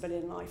from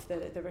civilian life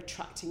that are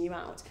attracting you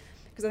out?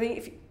 Because I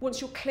think once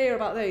you're clear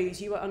about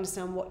those, you will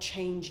understand what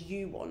change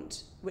you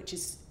want, which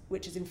is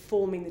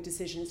informing the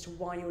decision as to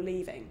why you're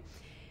leaving.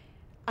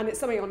 And it's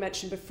something I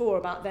mentioned before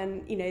about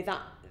then,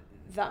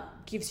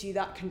 that gives you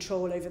that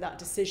control over that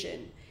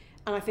decision.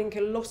 And I think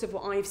a lot of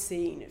what I've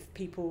seen of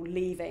people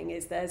leaving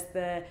is there's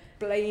the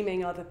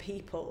blaming other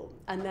people,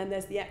 and then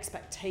there's the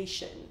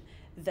expectation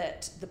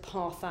that the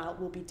path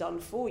out will be done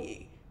for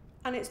you.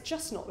 And it's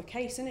just not the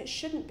case, and it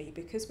shouldn't be,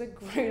 because we're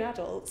grown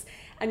adults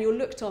and you're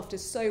looked after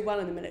so well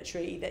in the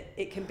military that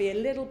it can be a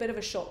little bit of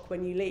a shock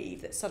when you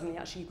leave that suddenly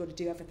actually you've got to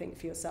do everything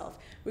for yourself,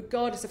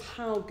 regardless of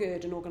how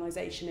good an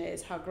organisation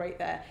is, how great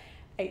their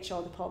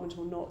HR department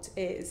or not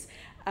is.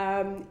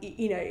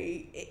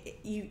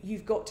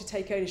 You've got to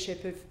take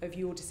ownership of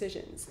your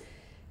decisions.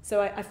 So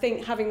I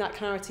think having that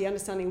clarity,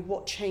 understanding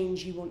what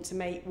change you want to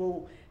make,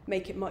 will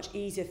make it much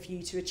easier for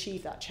you to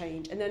achieve that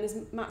change. And then, as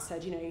Matt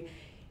said,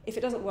 if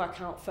it doesn't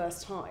work out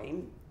first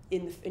time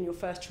in your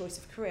first choice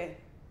of career,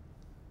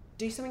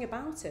 do something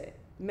about it.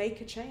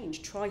 make a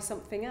change, try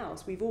something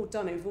else. We've all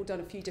done it. We've all done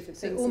a few different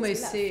so things.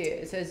 Almost see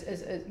it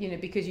as you know,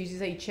 because you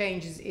say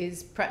change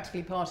is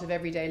practically part of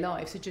everyday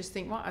life. So just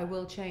think, right, I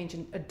will change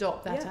and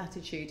adopt that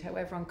attitude,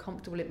 however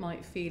uncomfortable it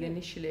might feel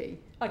initially.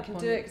 I can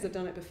do it because I've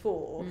done it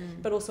before,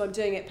 but also I'm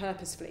doing it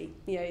purposefully.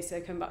 You know, so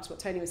come back to what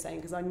Tony was saying,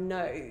 because I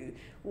know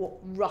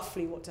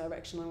roughly what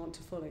direction I want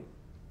to follow.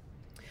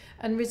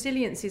 And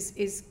resilience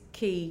is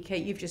key.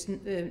 Kate, you've just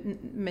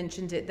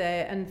mentioned it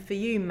there. And for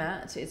you,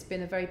 Matt, it's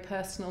been a very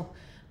personal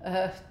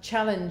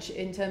challenge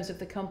in terms of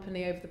the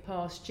company over the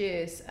past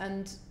years.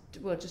 And,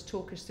 well, just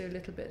talk us through a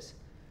little bit.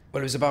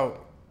 Well, it was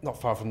about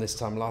not far from this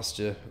time last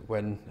year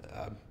when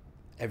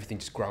everything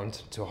just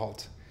ground to a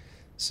halt.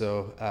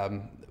 So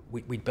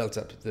we'd built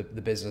up the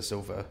business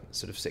over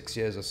sort of 6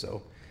 years or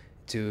so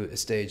to a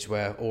stage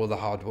where all the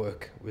hard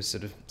work was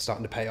sort of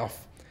starting to pay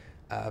off.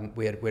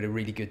 We had a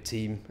really good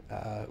team.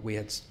 We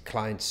had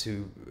clients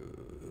who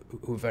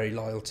were very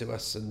loyal to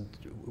us and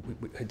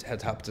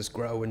had helped us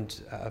grow, and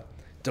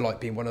Deloitte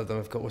being one of them,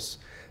 of course.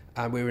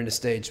 And we were in a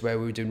stage where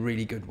we were doing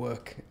really good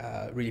work,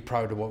 really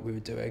proud of what we were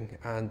doing,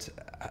 and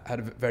had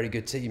a very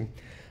good team.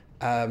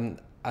 And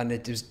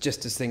it was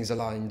just as things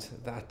aligned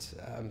that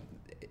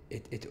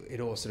it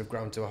all sort of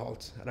ground to a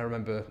halt. And I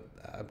remember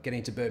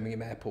getting to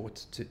Birmingham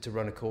Airport to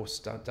run a course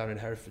down in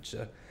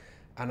Herefordshire.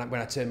 And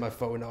when I turned my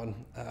phone on,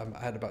 I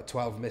had about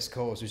 12 missed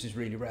calls, which is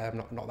really rare.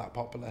 I'm not that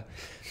popular.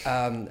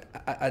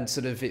 And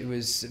sort of it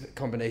was a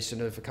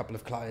combination of a couple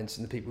of clients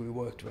and the people we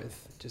worked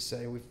with just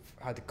saying, we've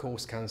had a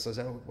course cancelled.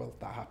 I said, oh, well,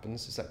 that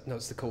happens. It's like, no,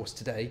 it's the course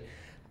today.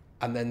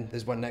 And then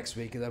there's one next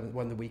week and then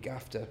one the week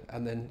after.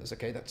 And then I was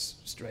okay, that's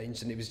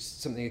strange. And it was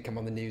something that came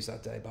on the news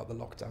that day about the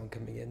lockdown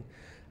coming in.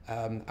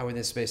 And within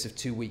the space of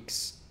 2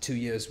 weeks, 2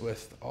 years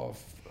worth of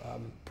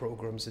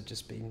programs had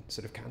just been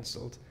sort of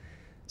cancelled.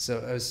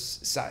 So I was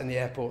sat in the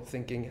airport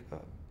thinking,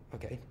 oh,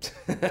 okay,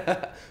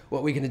 what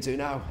are we going to do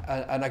now?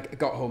 And I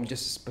got home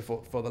just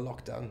before the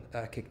lockdown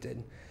kicked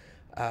in.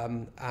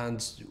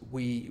 And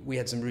we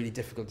had some really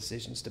difficult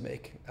decisions to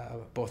make,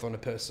 both on a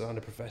personal and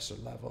a professional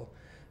level,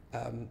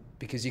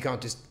 because you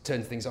can't just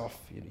turn things off.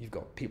 You've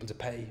got people to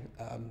pay,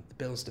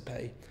 bills to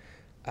pay.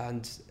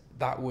 And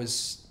that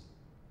was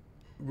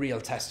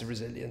real test of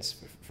resilience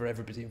for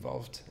everybody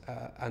involved.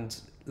 And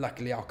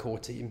luckily our core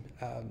team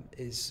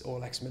is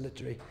all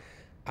ex-military.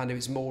 And it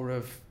was more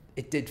of,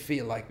 it did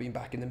feel like being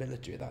back in the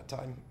military at that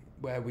time,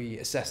 where we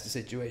assessed the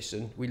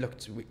situation. We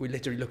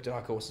literally looked at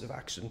our courses of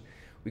action.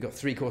 We got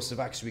 3 courses of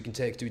action we can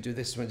take. Do we do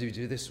this one? Do we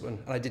do this one?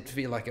 And I did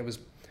feel like I was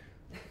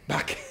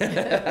back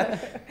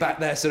back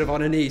there, sort of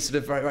on a knee,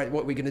 sort of, right,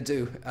 what are we going to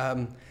do?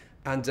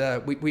 And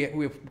we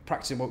were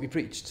practicing what we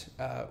preached.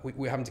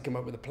 We having to come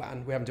up with a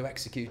plan. We having to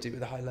execute it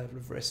with a high level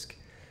of risk.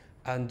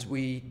 And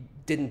we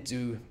didn't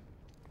do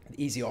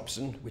the easy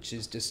option, which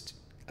is just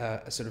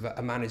a sort of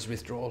a managed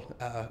withdrawal,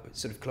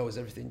 sort of close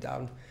everything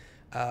down.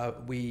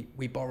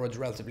 We borrowed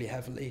relatively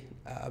heavily.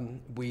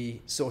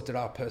 We sorted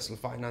our personal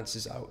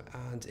finances out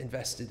and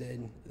invested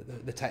in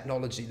the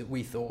technology that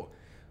we thought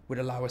would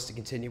allow us to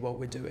continue what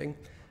we're doing,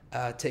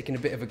 taking a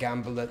bit of a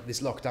gamble that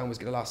this lockdown was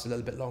going to last a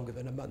little bit longer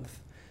than a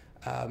month.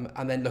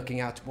 And then looking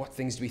at what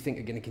things do we think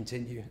are going to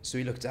continue. So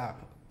we looked at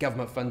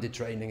government-funded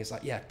training. It's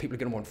like, yeah, people are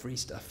going to want free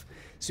stuff.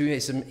 So we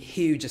made some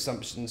huge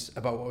assumptions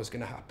about what was going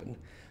to happen.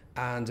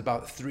 And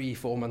about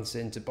 3-4 months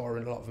into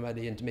borrowing a lot of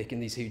money and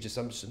making these huge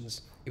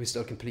assumptions, it was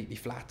still completely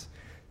flat.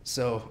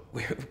 So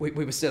we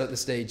were still at the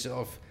stage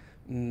of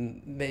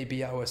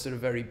maybe our sort of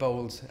very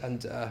bold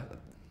and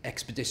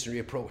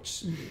expeditionary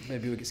approach.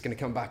 Maybe it's going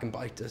to come back and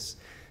bite us.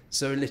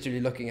 So literally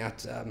looking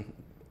at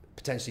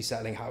potentially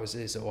selling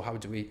houses, or how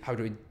do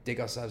we dig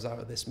ourselves out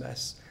of this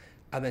mess?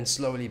 And then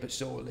slowly but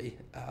surely,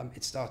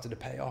 it started to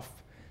pay off.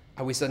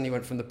 And we suddenly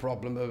went from the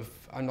problem of,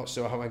 I'm not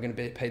sure how I'm going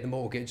to pay the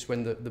mortgage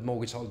when the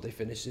mortgage holiday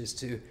finishes,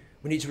 to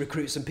we need to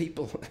recruit some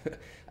people.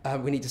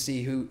 We need to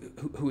see who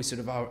is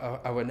sort of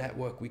our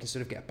network we can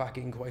sort of get back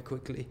in quite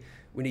quickly.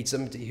 We need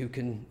somebody who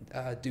can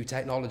do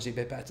technology a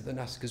bit better than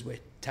us because we're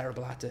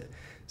terrible at it.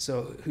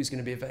 So who's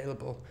going to be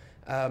available?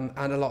 And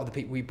a lot of the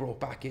people we brought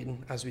back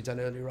in, as we've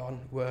done earlier on,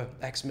 were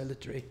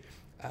ex-military.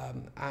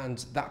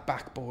 And that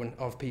backbone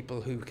of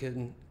people who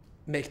can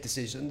make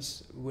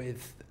decisions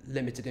with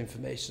limited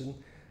information,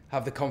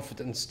 have the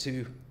confidence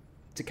to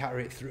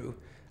carry it through,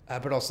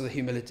 but also the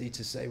humility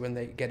to say when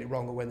they get it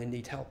wrong or when they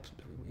need help.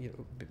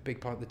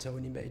 Big part of the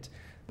Tony made.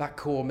 That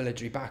core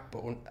military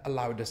backbone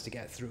allowed us to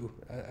get through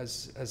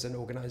as an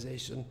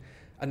organisation.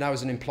 And now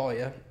as an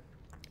employer,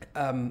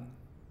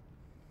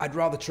 I'd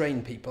rather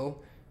train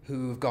people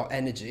who've got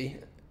energy,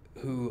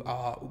 who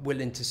are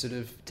willing to sort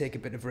of take a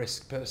bit of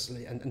risk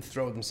personally and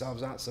throw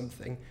themselves at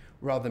something,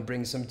 rather than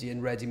bring somebody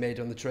in ready-made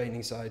on the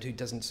training side who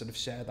doesn't sort of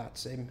share that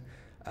same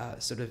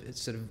sort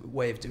of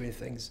way of doing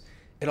things.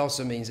 It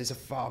also means it's a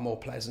far more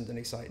pleasant and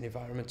exciting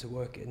environment to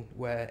work in,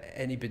 where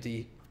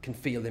anybody can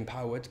feel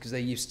empowered because they're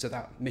used to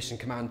that mission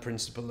command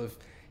principle of,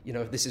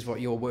 this is what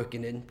you're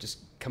working in, just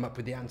come up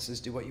with the answers,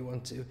 do what you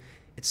want to.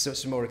 It's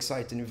such a more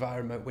exciting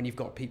environment when you've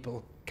got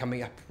people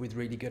coming up with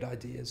really good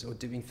ideas or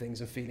doing things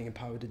and feeling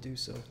empowered to do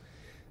so.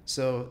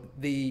 So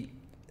the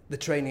the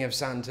training of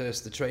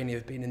Sandhurst, the training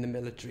of being in the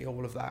military,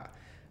 all of that,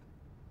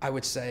 I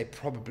would say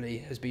probably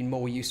has been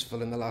more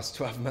useful in the last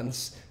 12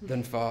 months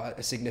than for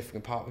a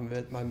significant part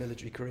of my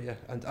military career.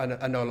 And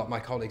I know a lot of my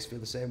colleagues feel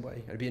the same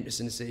way. It'd be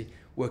interesting to see,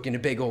 working in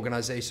a big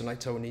organisation like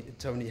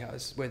Tony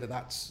has, whether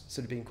that's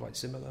sort of been quite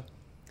similar.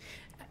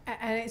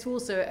 And it's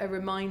also a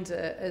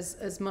reminder,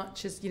 as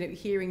much as, you know,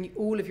 hearing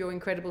all of your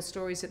incredible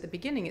stories at the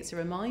beginning, it's a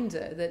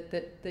reminder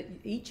that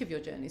each of your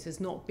journeys has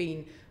not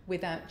been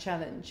without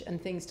challenge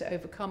and things to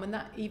overcome. And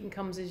that even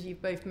comes, as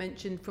you've both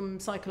mentioned, from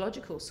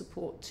psychological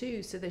support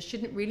too. So there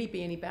shouldn't really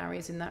be any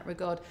barriers in that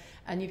regard.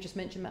 And you've just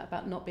mentioned that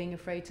about not being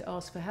afraid to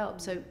ask for help.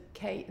 So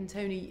Kate and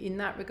Tony, in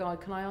that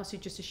regard, can I ask you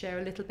just to share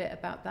a little bit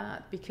about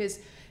that? Because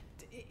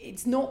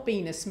it's not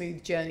been a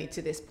smooth journey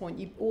to this point.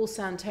 You all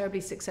sound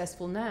terribly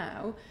successful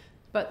now.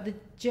 But the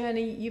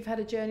journey, you've had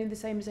a journey the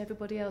same as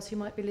everybody else who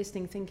might be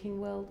listening,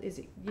 thinking, well, is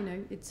it, you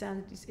know, it's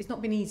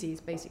not been easy,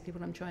 is basically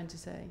what I'm trying to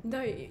say.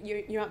 No,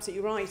 you're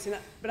absolutely right.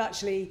 But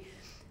actually,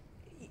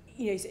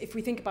 you know, if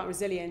we think about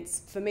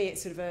resilience, for me,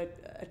 it's sort of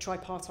a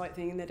tripartite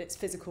thing in that it's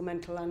physical,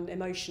 mental, and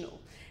emotional.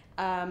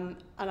 And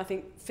I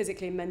think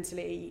physically and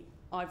mentally,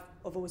 I've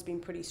always been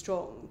pretty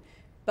strong,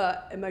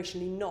 but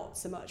emotionally not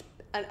so much.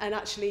 And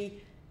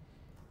actually,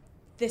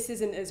 this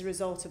isn't as a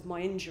result of my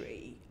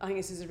injury. I think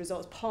this is a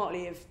result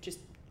partly of just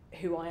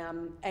who I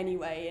am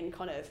anyway, and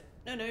kind of,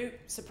 no,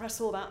 suppress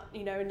all that,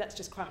 you know, and let's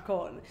just crack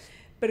on.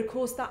 But of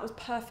course, that was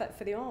perfect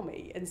for the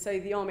army. And so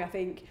the army, I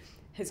think,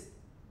 has,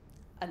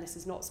 and this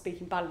is not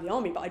speaking bad of the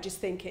army, but I just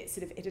think it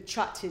sort of, it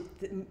attracted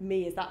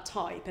me as that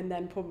type, and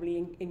then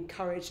probably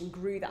encouraged and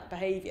grew that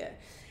behaviour.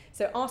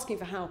 So asking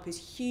for help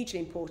is hugely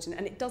important,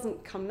 and it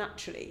doesn't come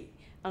naturally.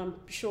 I'm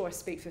sure I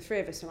speak for the three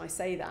of us when I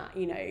say that,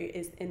 you know,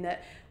 is in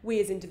that we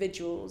as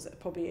individuals are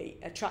probably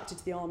attracted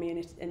to the army,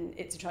 and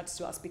it's attracted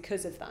to us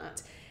because of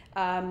that.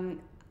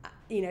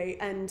 You know,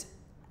 and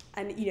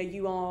you know,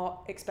 you are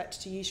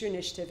expected to use your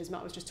initiative, as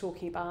Matt was just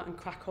talking about, and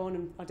crack on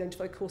and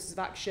identify courses of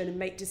action and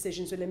make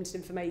decisions with limited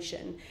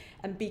information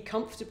and be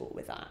comfortable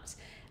with that.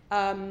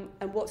 And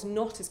what's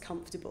not as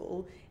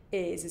comfortable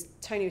is, as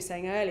Tony was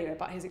saying earlier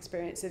about his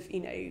experience of,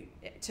 you know,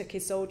 it took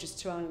his soldiers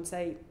to and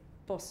say,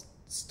 boss,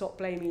 stop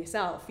blaming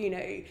yourself, you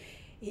know,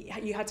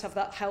 you had to have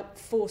that help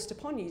forced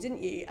upon you,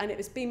 didn't you? And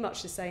it's been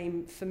much the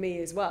same for me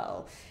as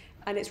well.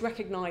 And it's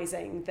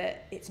recognising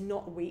that it's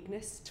not a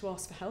weakness to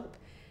ask for help.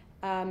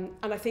 And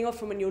I think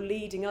often when you're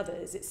leading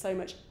others, it's so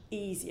much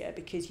easier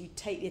because you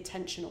take the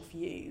attention off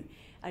you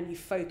and you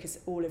focus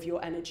all of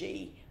your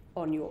energy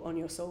on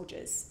your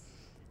soldiers.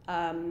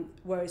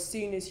 Whereas as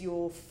soon as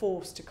you're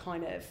forced to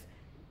kind of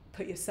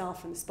put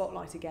yourself in the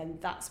spotlight again,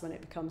 that's when it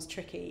becomes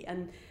tricky.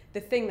 And the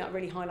thing that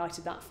really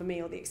highlighted that for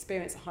me, or the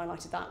experience that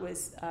highlighted that,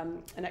 was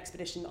an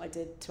expedition that I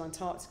did to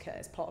Antarctica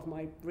as part of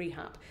my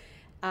rehab.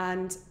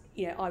 And,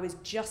 you know, I was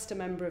just a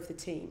member of the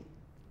team.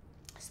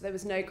 So there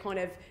was no kind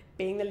of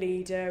being the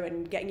leader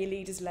and getting your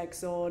leader's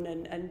legs on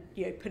and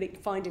you know,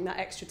 finding that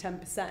extra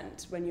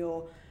 10% when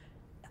you're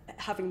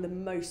having the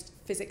most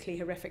physically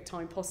horrific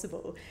time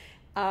possible.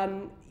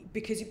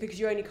 Because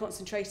you're only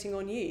concentrating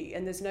on you,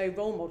 and there's no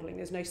role modelling,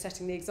 there's no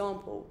setting the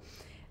example.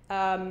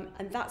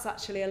 And that's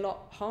actually a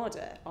lot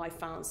harder, I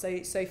found.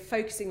 So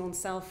focusing on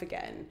self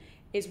again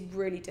is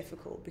really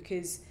difficult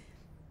because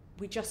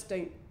we just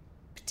don't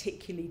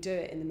particularly do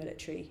it in the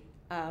military.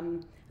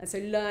 And so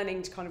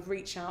learning to kind of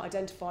reach out,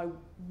 identify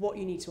what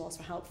you need to ask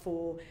for help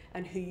for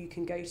and who you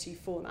can go to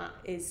for that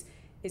is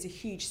a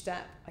huge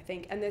step, I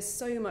think. And there's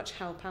so much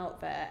help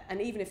out there.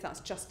 And even if that's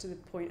just to the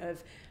point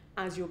of,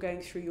 as you're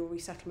going through your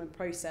resettlement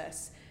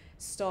process,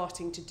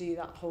 starting to do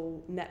that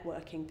whole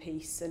networking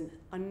piece. And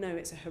I know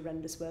it's a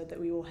horrendous word that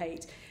we all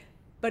hate,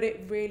 but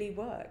it really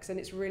works and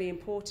it's really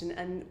important.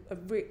 And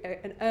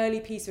an early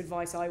piece of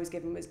advice I was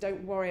given was,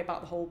 don't worry about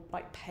the whole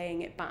like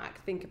paying it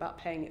back, think about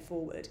paying it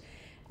forward.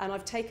 And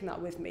I've taken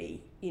that with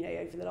me, you know,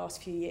 over the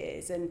last few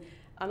years. And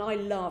I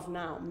love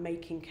now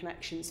making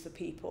connections for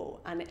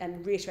people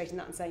and reiterating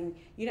that and saying,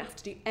 you don't have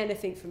to do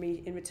anything for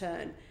me in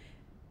return,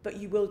 but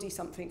you will do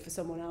something for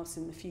someone else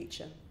in the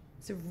future.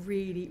 It's a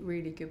really,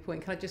 really good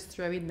point. Can I just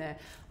throw in there?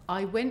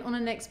 I went on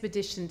an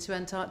expedition to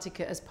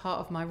Antarctica as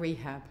part of my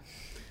rehab.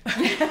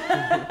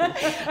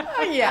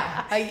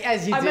 Yeah,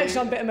 as you do. I mentioned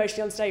I'm a bit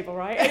emotionally unstable,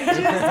 right?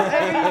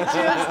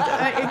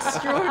 just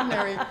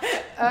extraordinary.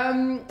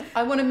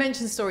 I want to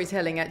mention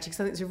storytelling, actually, because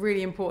I think it's a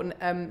really important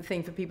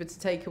thing for people to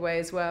take away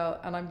as well.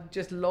 And I'm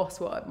just lost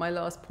what my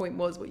last point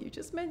was, what you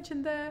just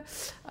mentioned there.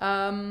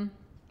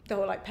 The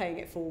whole like paying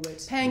it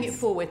forward. Paying it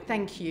forward,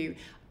 thank you.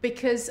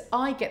 Because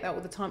I get that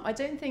all the time. I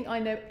don't think I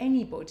know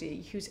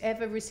anybody who's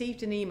ever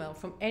received an email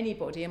from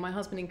anybody, and my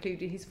husband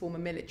included, he's former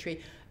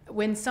military,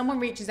 when someone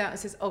reaches out and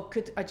says, oh,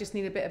 I just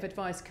need a bit of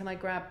advice, can I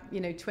grab,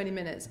 20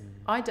 minutes?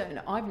 I don't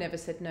know. I've never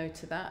said no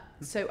to that.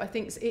 So I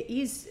think it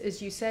is,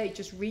 as you say,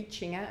 just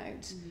reaching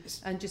out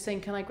and just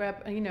saying, can I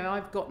grab,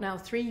 I've got now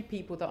 3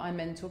 people that I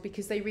mentor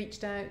because they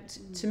reached out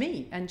to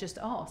me and just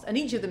asked. And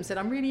each of them said,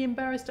 I'm really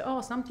embarrassed to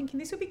ask. And I'm thinking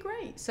this would be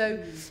great.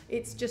 So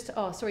it's just to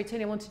ask. Sorry,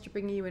 Tony, I wanted to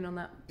bring you in on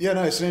that. Yeah,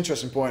 no, it's an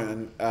interesting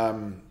point.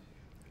 And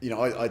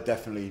I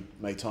definitely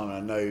made time,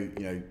 and I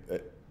know,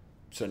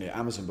 certainly at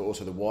Amazon, but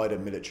also the wider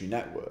military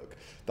network.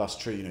 That's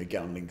true.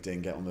 Get on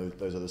LinkedIn, get on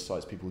those other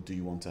sites. People do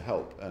you want to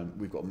help.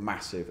 We've got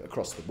massive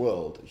across the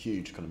world, a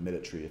huge kind of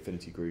military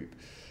affinity group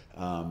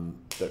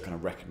that kind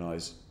of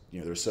recognise.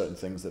 There are certain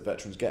things that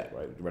veterans get,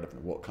 right? Irrelevant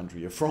of what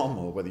country you're from,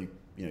 or whether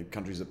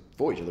countries are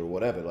for each other or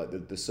whatever. Like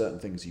there's certain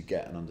things you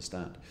get and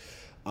understand.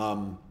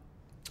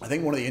 I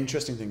think one of the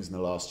interesting things in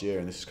the last year,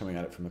 and this is coming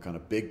at it from a kind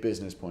of big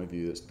business point of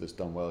view that's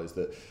done well, is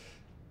that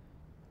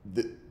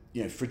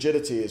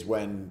fragility is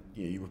when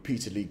you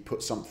repeatedly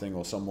put something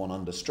or someone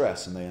under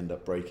stress and they end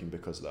up breaking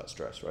because of that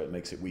stress, right? It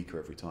makes it weaker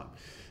every time.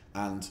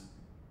 And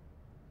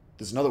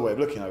there's another way of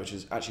looking at it, which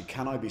is actually,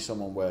 can I be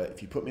someone where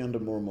if you put me under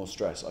more and more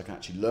stress, I can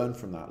actually learn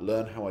from that,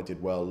 learn how I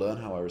did well, learn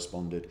how I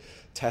responded,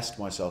 test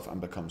myself and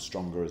become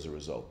stronger as a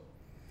result.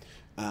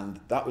 And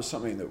that was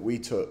something that we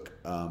took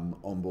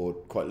on board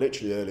quite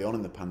literally early on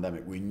in the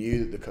pandemic. We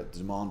knew that the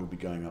demand would be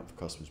going up for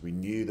customers. We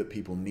knew that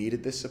people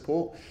needed this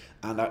support,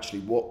 and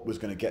actually what was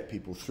going to get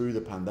people through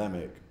the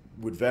pandemic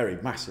would vary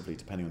massively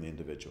depending on the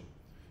individual.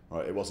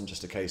 Right? It wasn't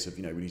just a case of,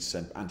 we need to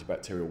send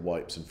antibacterial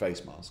wipes and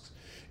face masks.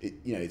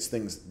 It's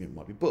things, it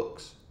might be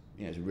books,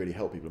 to really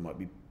help people. It might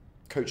be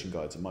coaching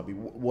guides, it might be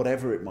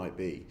whatever it might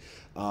be.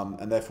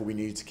 And therefore we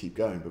needed to keep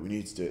going, but we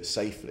needed to do it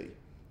safely.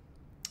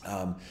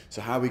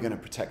 So how are we going to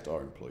protect our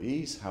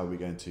employees? How are we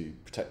going to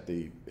protect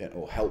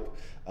or help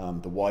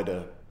the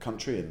wider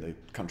country and the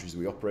countries that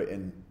we operate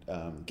in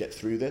get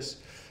through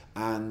this?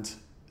 And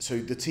so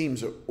the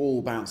teams are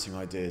all bouncing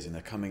ideas, and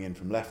they're coming in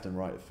from left and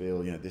right of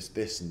field.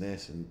 This and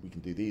this, and we can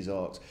do these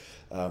arcs.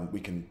 We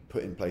can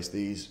put in place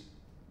these.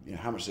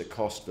 How much does it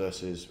cost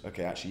versus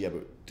actually,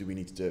 but do we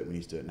need to do it? We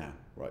need to do it now,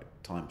 right?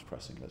 Time's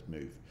pressing. Let's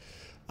move.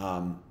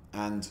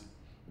 And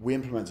we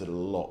implemented a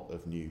lot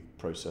of new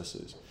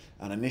processes.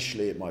 And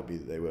initially it might be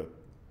that they were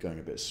going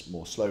a bit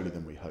more slowly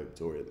than we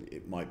hoped, or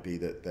it might be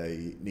that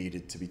they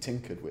needed to be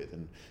tinkered with,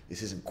 and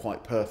this isn't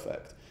quite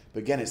perfect.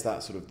 But again, it's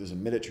that sort of, there's a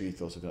military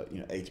ethos of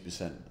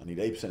 80%. I need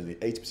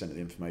 80% of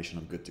the information,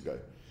 I'm good to go.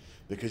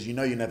 Because you're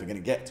never going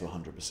to get to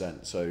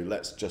 100%, so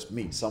let's just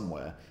meet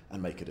somewhere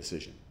and make a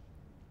decision.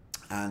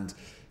 And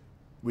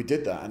we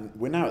did that, and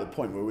we're now at the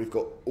point where we've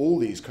got all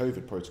these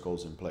COVID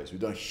protocols in place. We've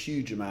done a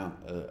huge amount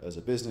as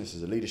a business,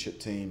 as a leadership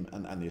team,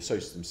 and the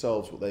associates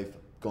themselves, what they've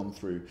gone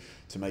through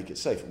to make it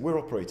safe. And we're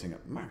operating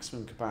at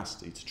maximum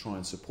capacity to try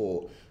and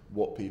support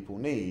what people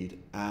need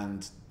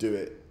and do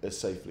it as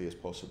safely as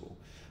possible.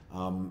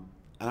 And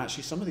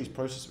actually some of these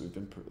processes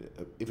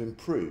have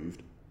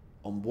improved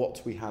on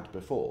what we had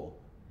before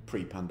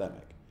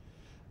pre-pandemic.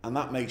 And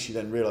that makes you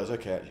then realise,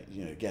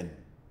 again,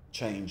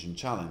 change and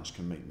challenge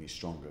can make me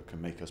stronger,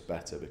 can make us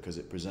better, because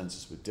it presents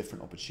us with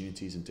different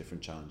opportunities and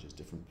different challenges,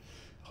 different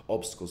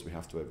obstacles we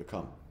have to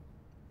overcome.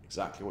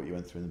 Exactly what you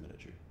went through in the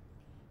military.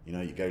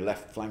 You go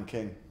left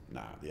flanking,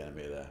 the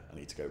enemy are there, I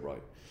need to go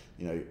right.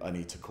 I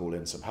need to call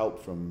in some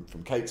help from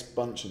Kate's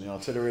bunch and the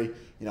artillery,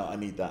 I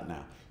need that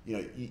now.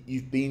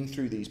 You've been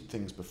through these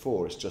things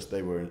before, it's just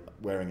they were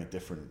wearing a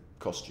different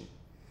costume.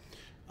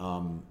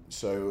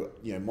 So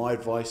my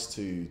advice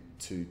to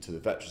the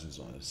veterans,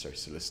 not necessarily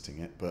soliciting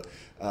it, but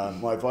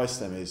my advice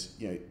to them is,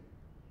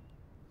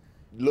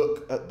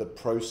 look at the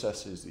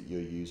processes that you're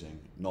using,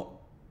 not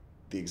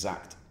the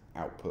exact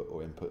output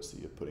or inputs that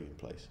you're putting in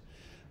place.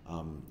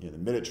 The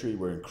military,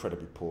 we're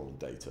incredibly poor on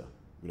data.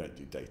 We don't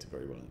do data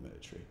very well in the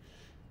military.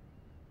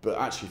 But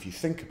actually, if you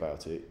think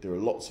about it, there are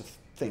lots of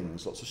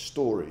things, lots of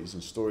stories,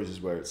 and stories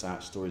is where it's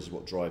at, stories is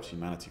what drives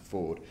humanity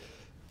forward.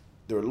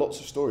 There are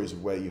lots of stories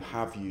of where you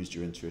have used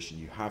your intuition,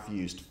 you have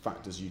used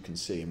factors you can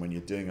see, and when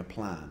you're doing a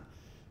plan,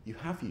 you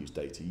have used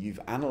data, you've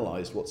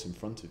analysed what's in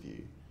front of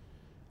you,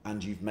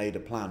 and you've made a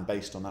plan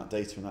based on that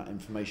data and that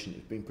information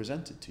that's been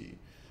presented to you.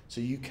 So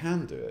you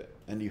can do it,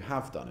 and you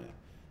have done it.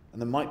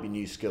 And there might be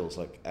new skills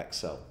like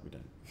Excel. We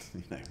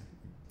don't,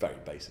 very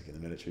basic in the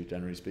military,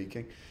 generally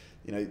speaking.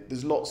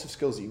 There's lots of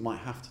skills that you might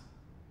have to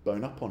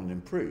bone up on and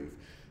improve.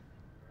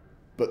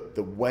 But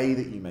the way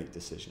that you make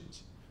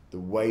decisions, the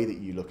way that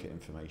you look at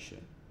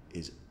information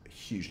is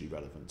hugely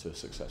relevant to a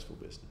successful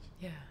business.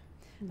 Yeah.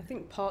 I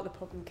think part of the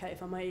problem, Kate,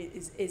 if I may,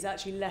 is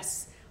actually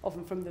less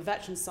often from the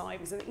veteran side,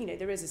 because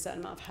there is a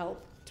certain amount of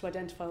help to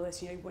identify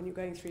this, when you're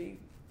going through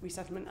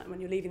resettlement and when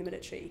you're leaving the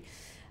military.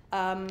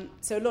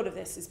 So a lot of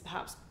this is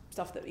perhaps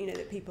stuff that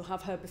that people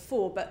have heard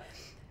before, but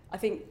I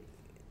think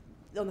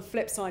on the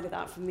flip side of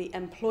that, from the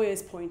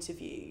employer's point of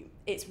view,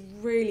 it's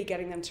really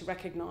getting them to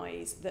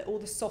recognise that all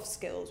the soft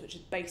skills, which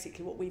is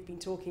basically what we've been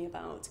talking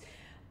about,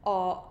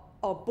 are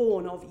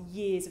born of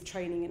years of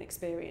training and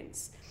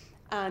experience.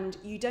 And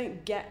you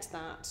don't get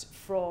that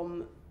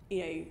from,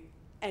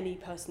 any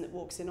person that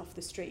walks in off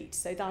the street.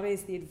 So that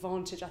is the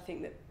advantage, I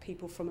think, that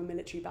people from a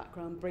military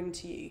background bring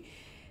to you.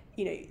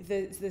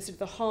 The sort of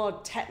the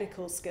hard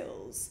technical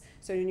skills.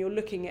 So when you're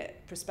looking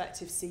at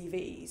prospective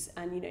CVs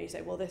and, you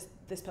say, well,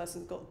 this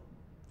person's got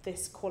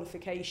this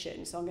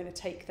qualification, so I'm going to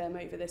take them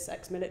over this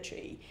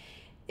ex-military.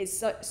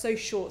 is so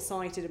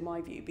short-sighted in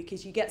my view,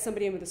 because you get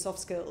somebody in with the soft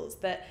skills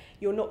that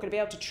you're not going to be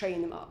able to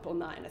train them up on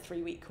that in a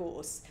 3-week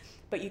course,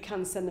 but you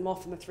can send them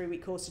off on the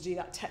 3-week course to do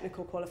that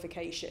technical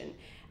qualification.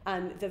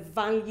 And the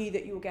value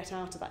that you'll get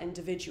out of that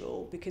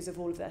individual because of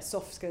all of their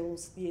soft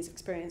skills, years of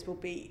experience, will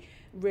be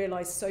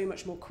realised so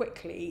much more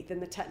quickly than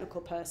the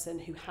technical person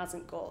who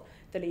hasn't got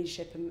the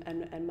leadership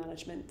and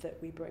management that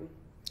we bring.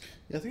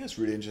 Yeah, I think that's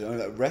really interesting. I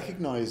mean, like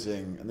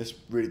recognising, and this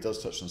really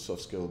does touch on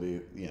soft skill,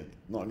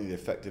 not only the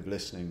effective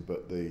listening,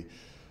 but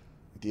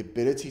the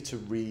ability to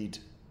read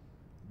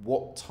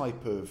what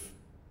type of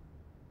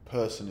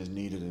person is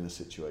needed in a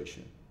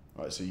situation.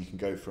 Right, so you can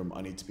go from,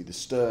 I need to be the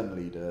stern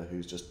leader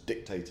who's just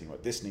dictating,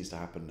 like, this needs to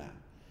happen now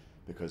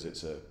because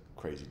it's a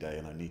crazy day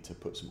and I need to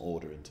put some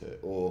order into it.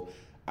 Or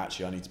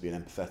actually, I need to be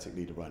an empathetic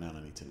leader right now and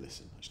I need to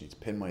listen. I just need to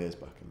pin my ears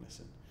back and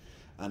listen.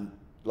 And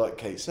like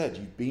Kate said,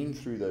 you've been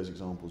through those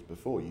examples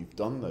before. You've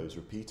done those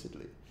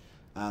repeatedly.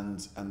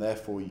 And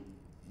therefore,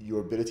 your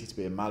ability to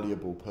be a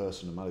malleable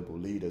person, a malleable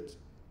leader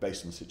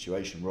based on the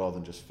situation rather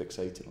than just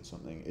fixated on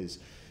something is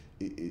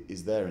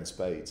there in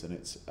spades, and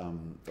it's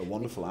a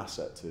wonderful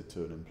asset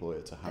to an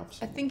employer to have.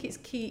 I think it's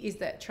key is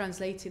that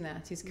translating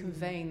that is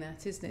conveying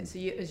that, isn't it? So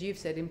as you've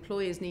said,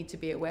 employers need to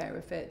be aware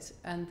of it,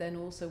 and then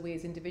also we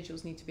as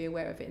individuals need to be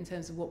aware of it in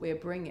terms of what we're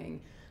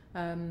bringing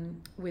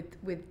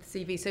with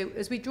CV. So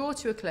as we draw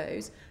to a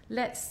close,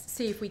 let's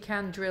see if we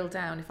can drill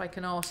down. If I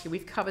can ask you,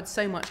 we've covered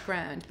so much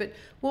ground, but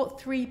what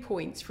 3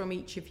 points from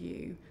each of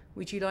you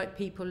would you like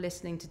people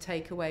listening to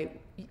take away?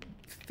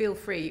 Feel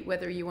free,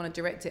 whether you want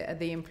to direct it at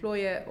the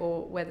employer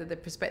or whether the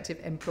prospective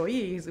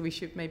employees, we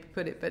should maybe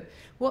put it, but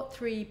what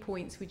 3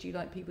 points would you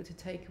like people to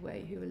take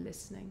away who are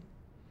listening?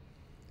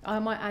 I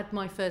might add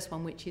my first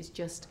one, which is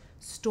just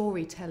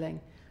storytelling.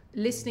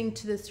 Listening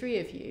to the three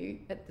of you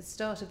at the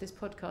start of this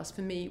podcast,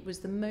 for me, was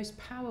the most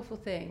powerful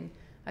thing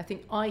I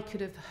think I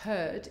could have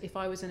heard if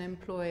I was an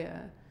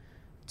employer,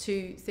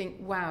 to think,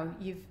 wow,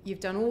 you've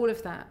done all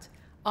of that.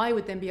 I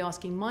would then be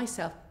asking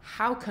myself,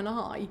 how can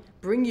I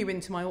bring you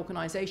into my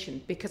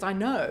organisation? Because I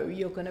know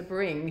you're going to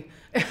bring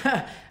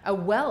a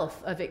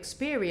wealth of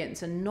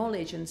experience and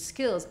knowledge and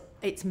skills.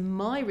 It's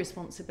my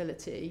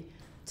responsibility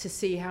to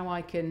see how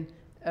I can,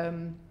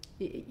 to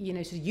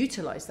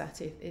utilise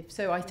that. If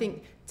so, I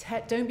think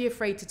don't be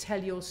afraid to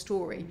tell your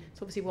story.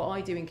 It's obviously what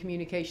I do in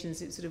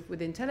communications. It's sort of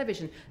within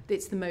television.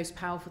 It's the most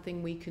powerful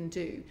thing we can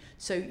do.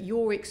 So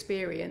your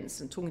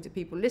experience, and talking to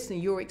people listening,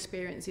 your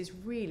experience is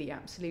really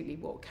absolutely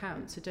what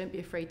counts. So don't be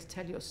afraid to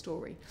tell your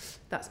story.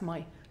 That's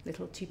my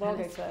little 2 Well, I'll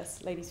go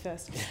first, ladies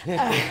first,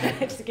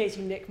 just in case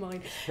you nick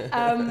mine.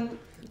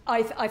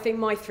 I think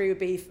my 3 would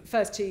be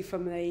first 2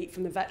 from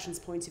the veterans'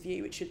 point of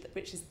view, which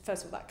is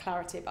first of all that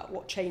clarity about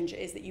what change it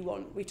is that you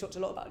want. We talked a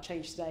lot about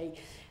change today,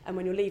 and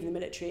when you're leaving the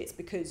military, it's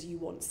because you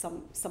want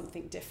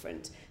something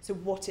different. So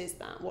what is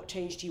that? What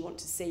change do you want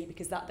to see?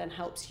 Because that then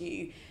helps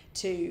you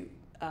to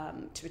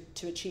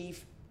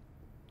achieve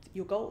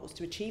your goals,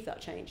 to achieve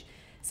that change.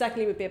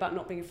 Secondly, would be about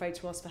not being afraid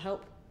to ask for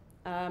help.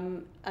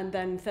 And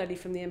then thirdly,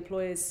 from the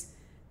employer's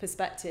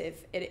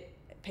perspective,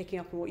 picking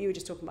up on what you were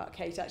just talking about,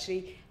 Kate,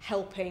 actually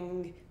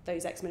helping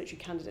those ex-military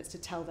candidates to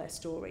tell their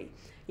story.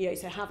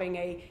 So having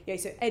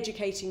so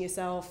educating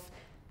yourself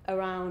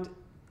around,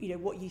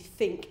 what you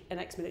think an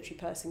ex-military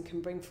person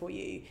can bring for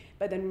you,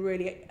 but then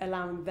really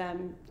allowing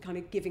them, kind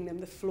of giving them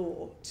the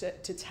floor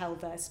to tell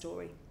their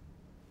story.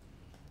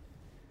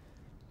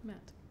 Matt?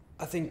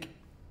 I think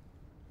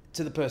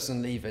to the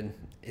person leaving,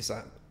 it's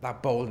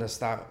that boldness,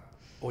 that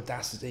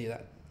audacity,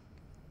 that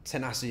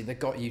tenacity that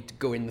got you to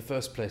go in the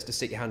first place, to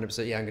stick your hand up and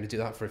say, yeah, I'm going to do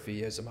that for a few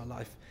years of my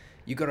life.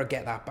 You've got to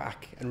get that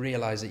back and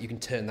realise that you can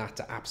turn that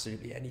to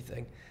absolutely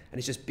anything. And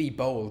it's just be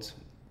bold.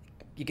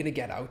 You're going to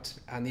get out,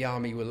 and the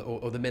army will,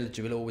 or the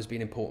military will always be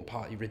an important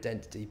part of your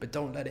identity, but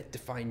don't let it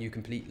define you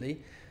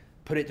completely.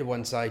 Put it to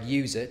one side,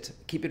 use it,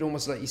 keep it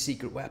almost like your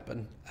secret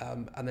weapon,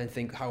 and then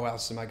think, how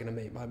else am I going to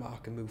make my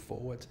mark and move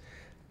forward?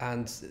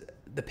 And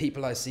the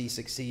people I see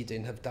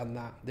succeeding have done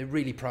that. They're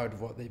really proud of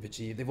what they've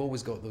achieved. They've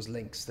always got those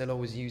links. They'll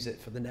always use it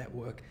for the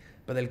network,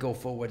 but they'll go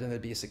forward and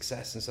there'll be a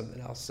success in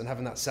something else. And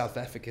having that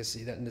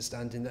self-efficacy, that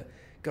understanding that,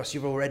 gosh,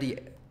 you've already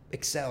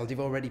excelled. You've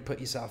already put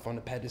yourself on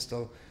a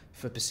pedestal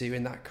for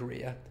pursuing that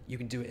career. You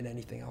can do it in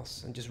anything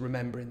else. And just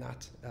remembering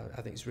that,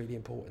 I think is really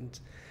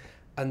important.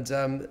 And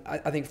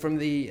I think from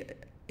the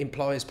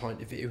employer's point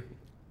of view,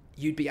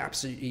 you'd be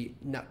absolutely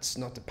nuts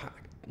not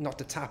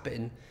to tap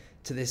in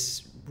to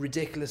this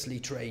ridiculously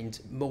trained,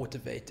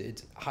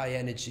 motivated, high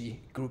energy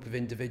group of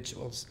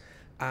individuals.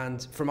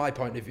 And from my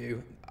point of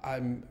view,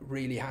 I'm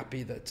really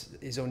happy that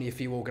there's only a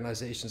few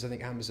organisations, I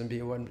think Amazon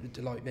being one,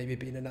 Deloitte maybe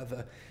being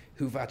another,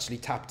 who've actually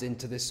tapped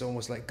into this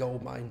almost like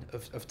goldmine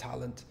of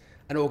talent.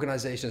 And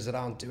organisations that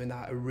aren't doing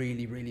that are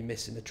really, really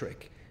missing the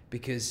trick,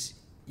 because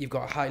you've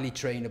got a highly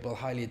trainable,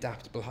 highly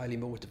adaptable, highly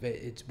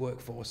motivated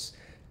workforce,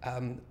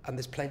 and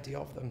there's plenty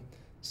of them.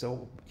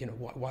 So,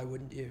 why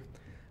wouldn't you?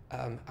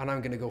 And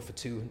I'm going to go for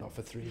 2, not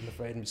for 3, I'm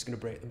afraid. I'm just going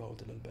to break the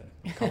mould a little bit.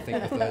 I can't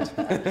think of a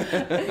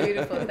third.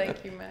 Beautiful,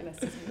 thank you,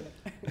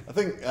 Matt. I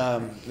think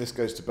this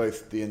goes to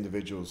both the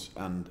individuals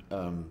and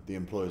the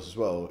employers as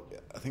well.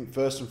 I think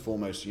first and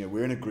foremost,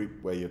 we're in a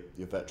group where you're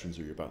veterans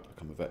or you're about to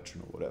become a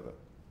veteran or whatever.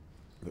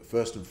 But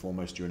first and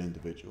foremost, you're an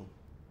individual,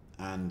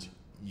 and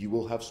you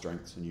will have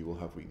strengths and you will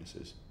have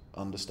weaknesses.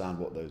 Understand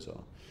what those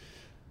are.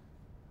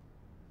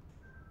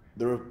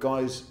 There are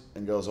guys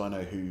and girls I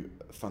know who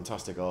are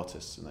fantastic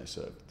artists and they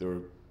serve. There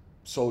are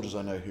soldiers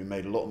I know who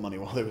made a lot of money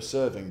while they were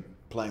serving,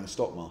 playing the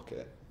stock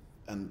market,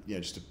 and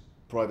just a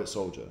private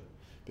soldier,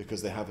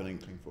 because they have an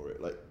inkling for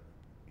it. Like,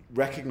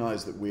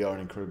 recognise that we are an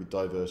incredibly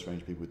diverse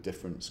range of people with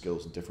different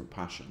skills and different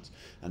passions,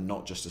 and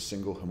not just a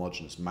single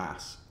homogenous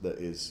mass that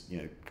is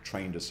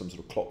trained as some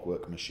sort of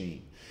clockwork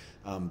machine,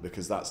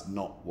 because that's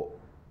not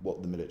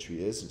what the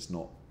military is. It's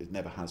not. It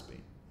never has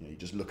been. You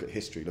just look at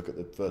history, look at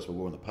the First World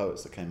War and the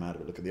poets that came out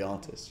of it, look at the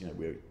artists.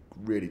 We're a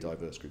really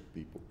diverse group of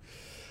people.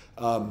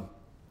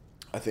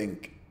 I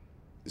think,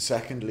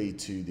 secondly,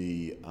 to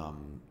the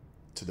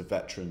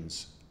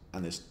veterans,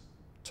 and this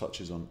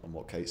touches on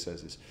what Kate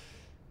says, is,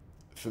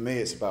 for me,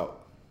 it's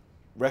about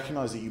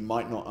recognise that you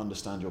might not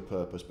understand your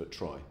purpose, but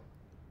try,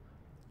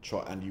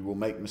 and you will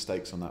make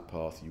mistakes on that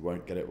path. You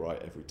won't get it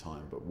right every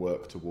time, but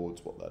work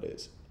towards what that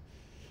is.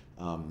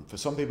 For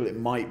some people, it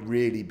might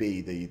really be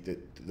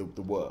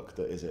the work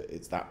that is it.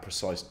 It's that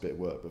precise bit of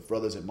work. But for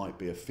others, it might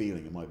be a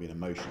feeling, it might be an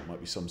emotion, it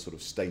might be some sort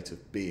of state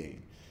of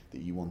being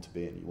that you want to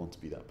be in. You want to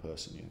be that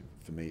person.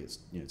 For me, it's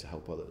to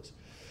help others.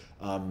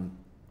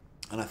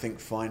 And I think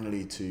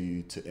finally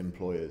to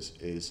employers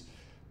is,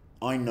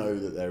 I know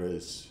that there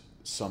is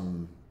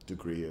some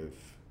degree of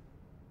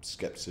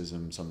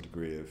skepticism, some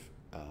degree of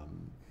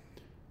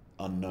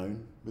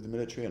unknown with the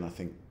military, and I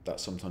think that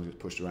sometimes gets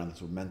pushed around the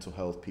sort of mental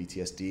health,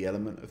 PTSD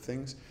element of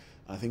things.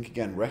 And I think,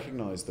 again,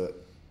 recognise that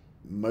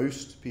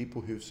most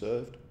people who've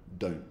served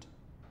don't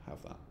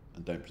have that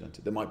and don't present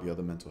it. There might be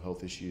other mental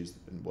health issues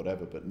and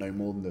whatever, but no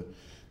more than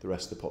the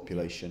rest of the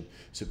population.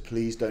 So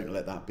please don't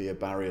let that be a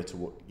barrier to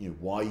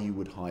why you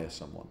would hire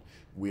someone.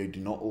 We do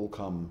not all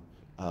come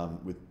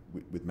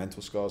with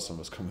mental scars. Some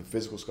of us come with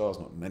physical scars.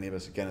 Not many of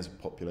us, again, as a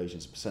population,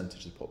 as a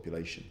percentage of the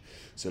population.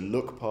 So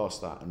look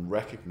past that and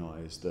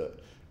recognise that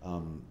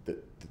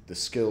the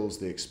skills,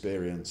 the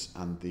experience,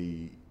 and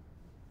the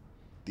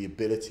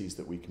abilities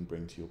that we can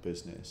bring to your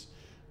business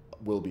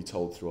will be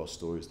told through our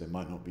stories. They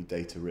might not be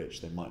data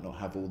rich. They might not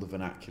have all the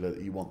vernacular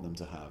that you want them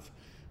to have,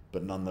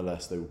 but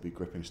nonetheless, they will be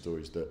gripping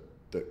stories that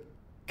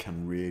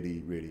can really,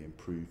 really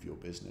improve your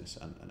business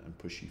and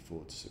push you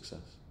forward to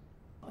success.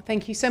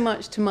 Thank you so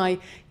much to my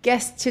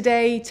guests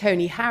today,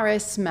 Tony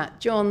Harris, Matt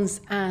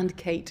Johns, and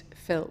Kate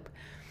Philp.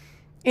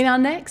 In our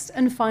next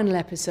and final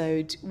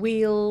episode,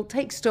 we'll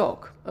take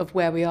stock of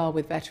where we are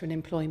with veteran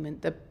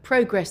employment, the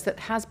progress that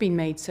has been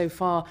made so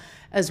far,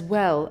 as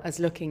well as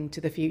looking to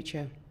the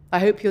future. I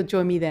hope you'll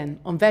join me then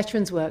on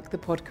Veterans Work, the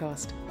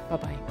podcast.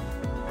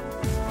 Bye-bye.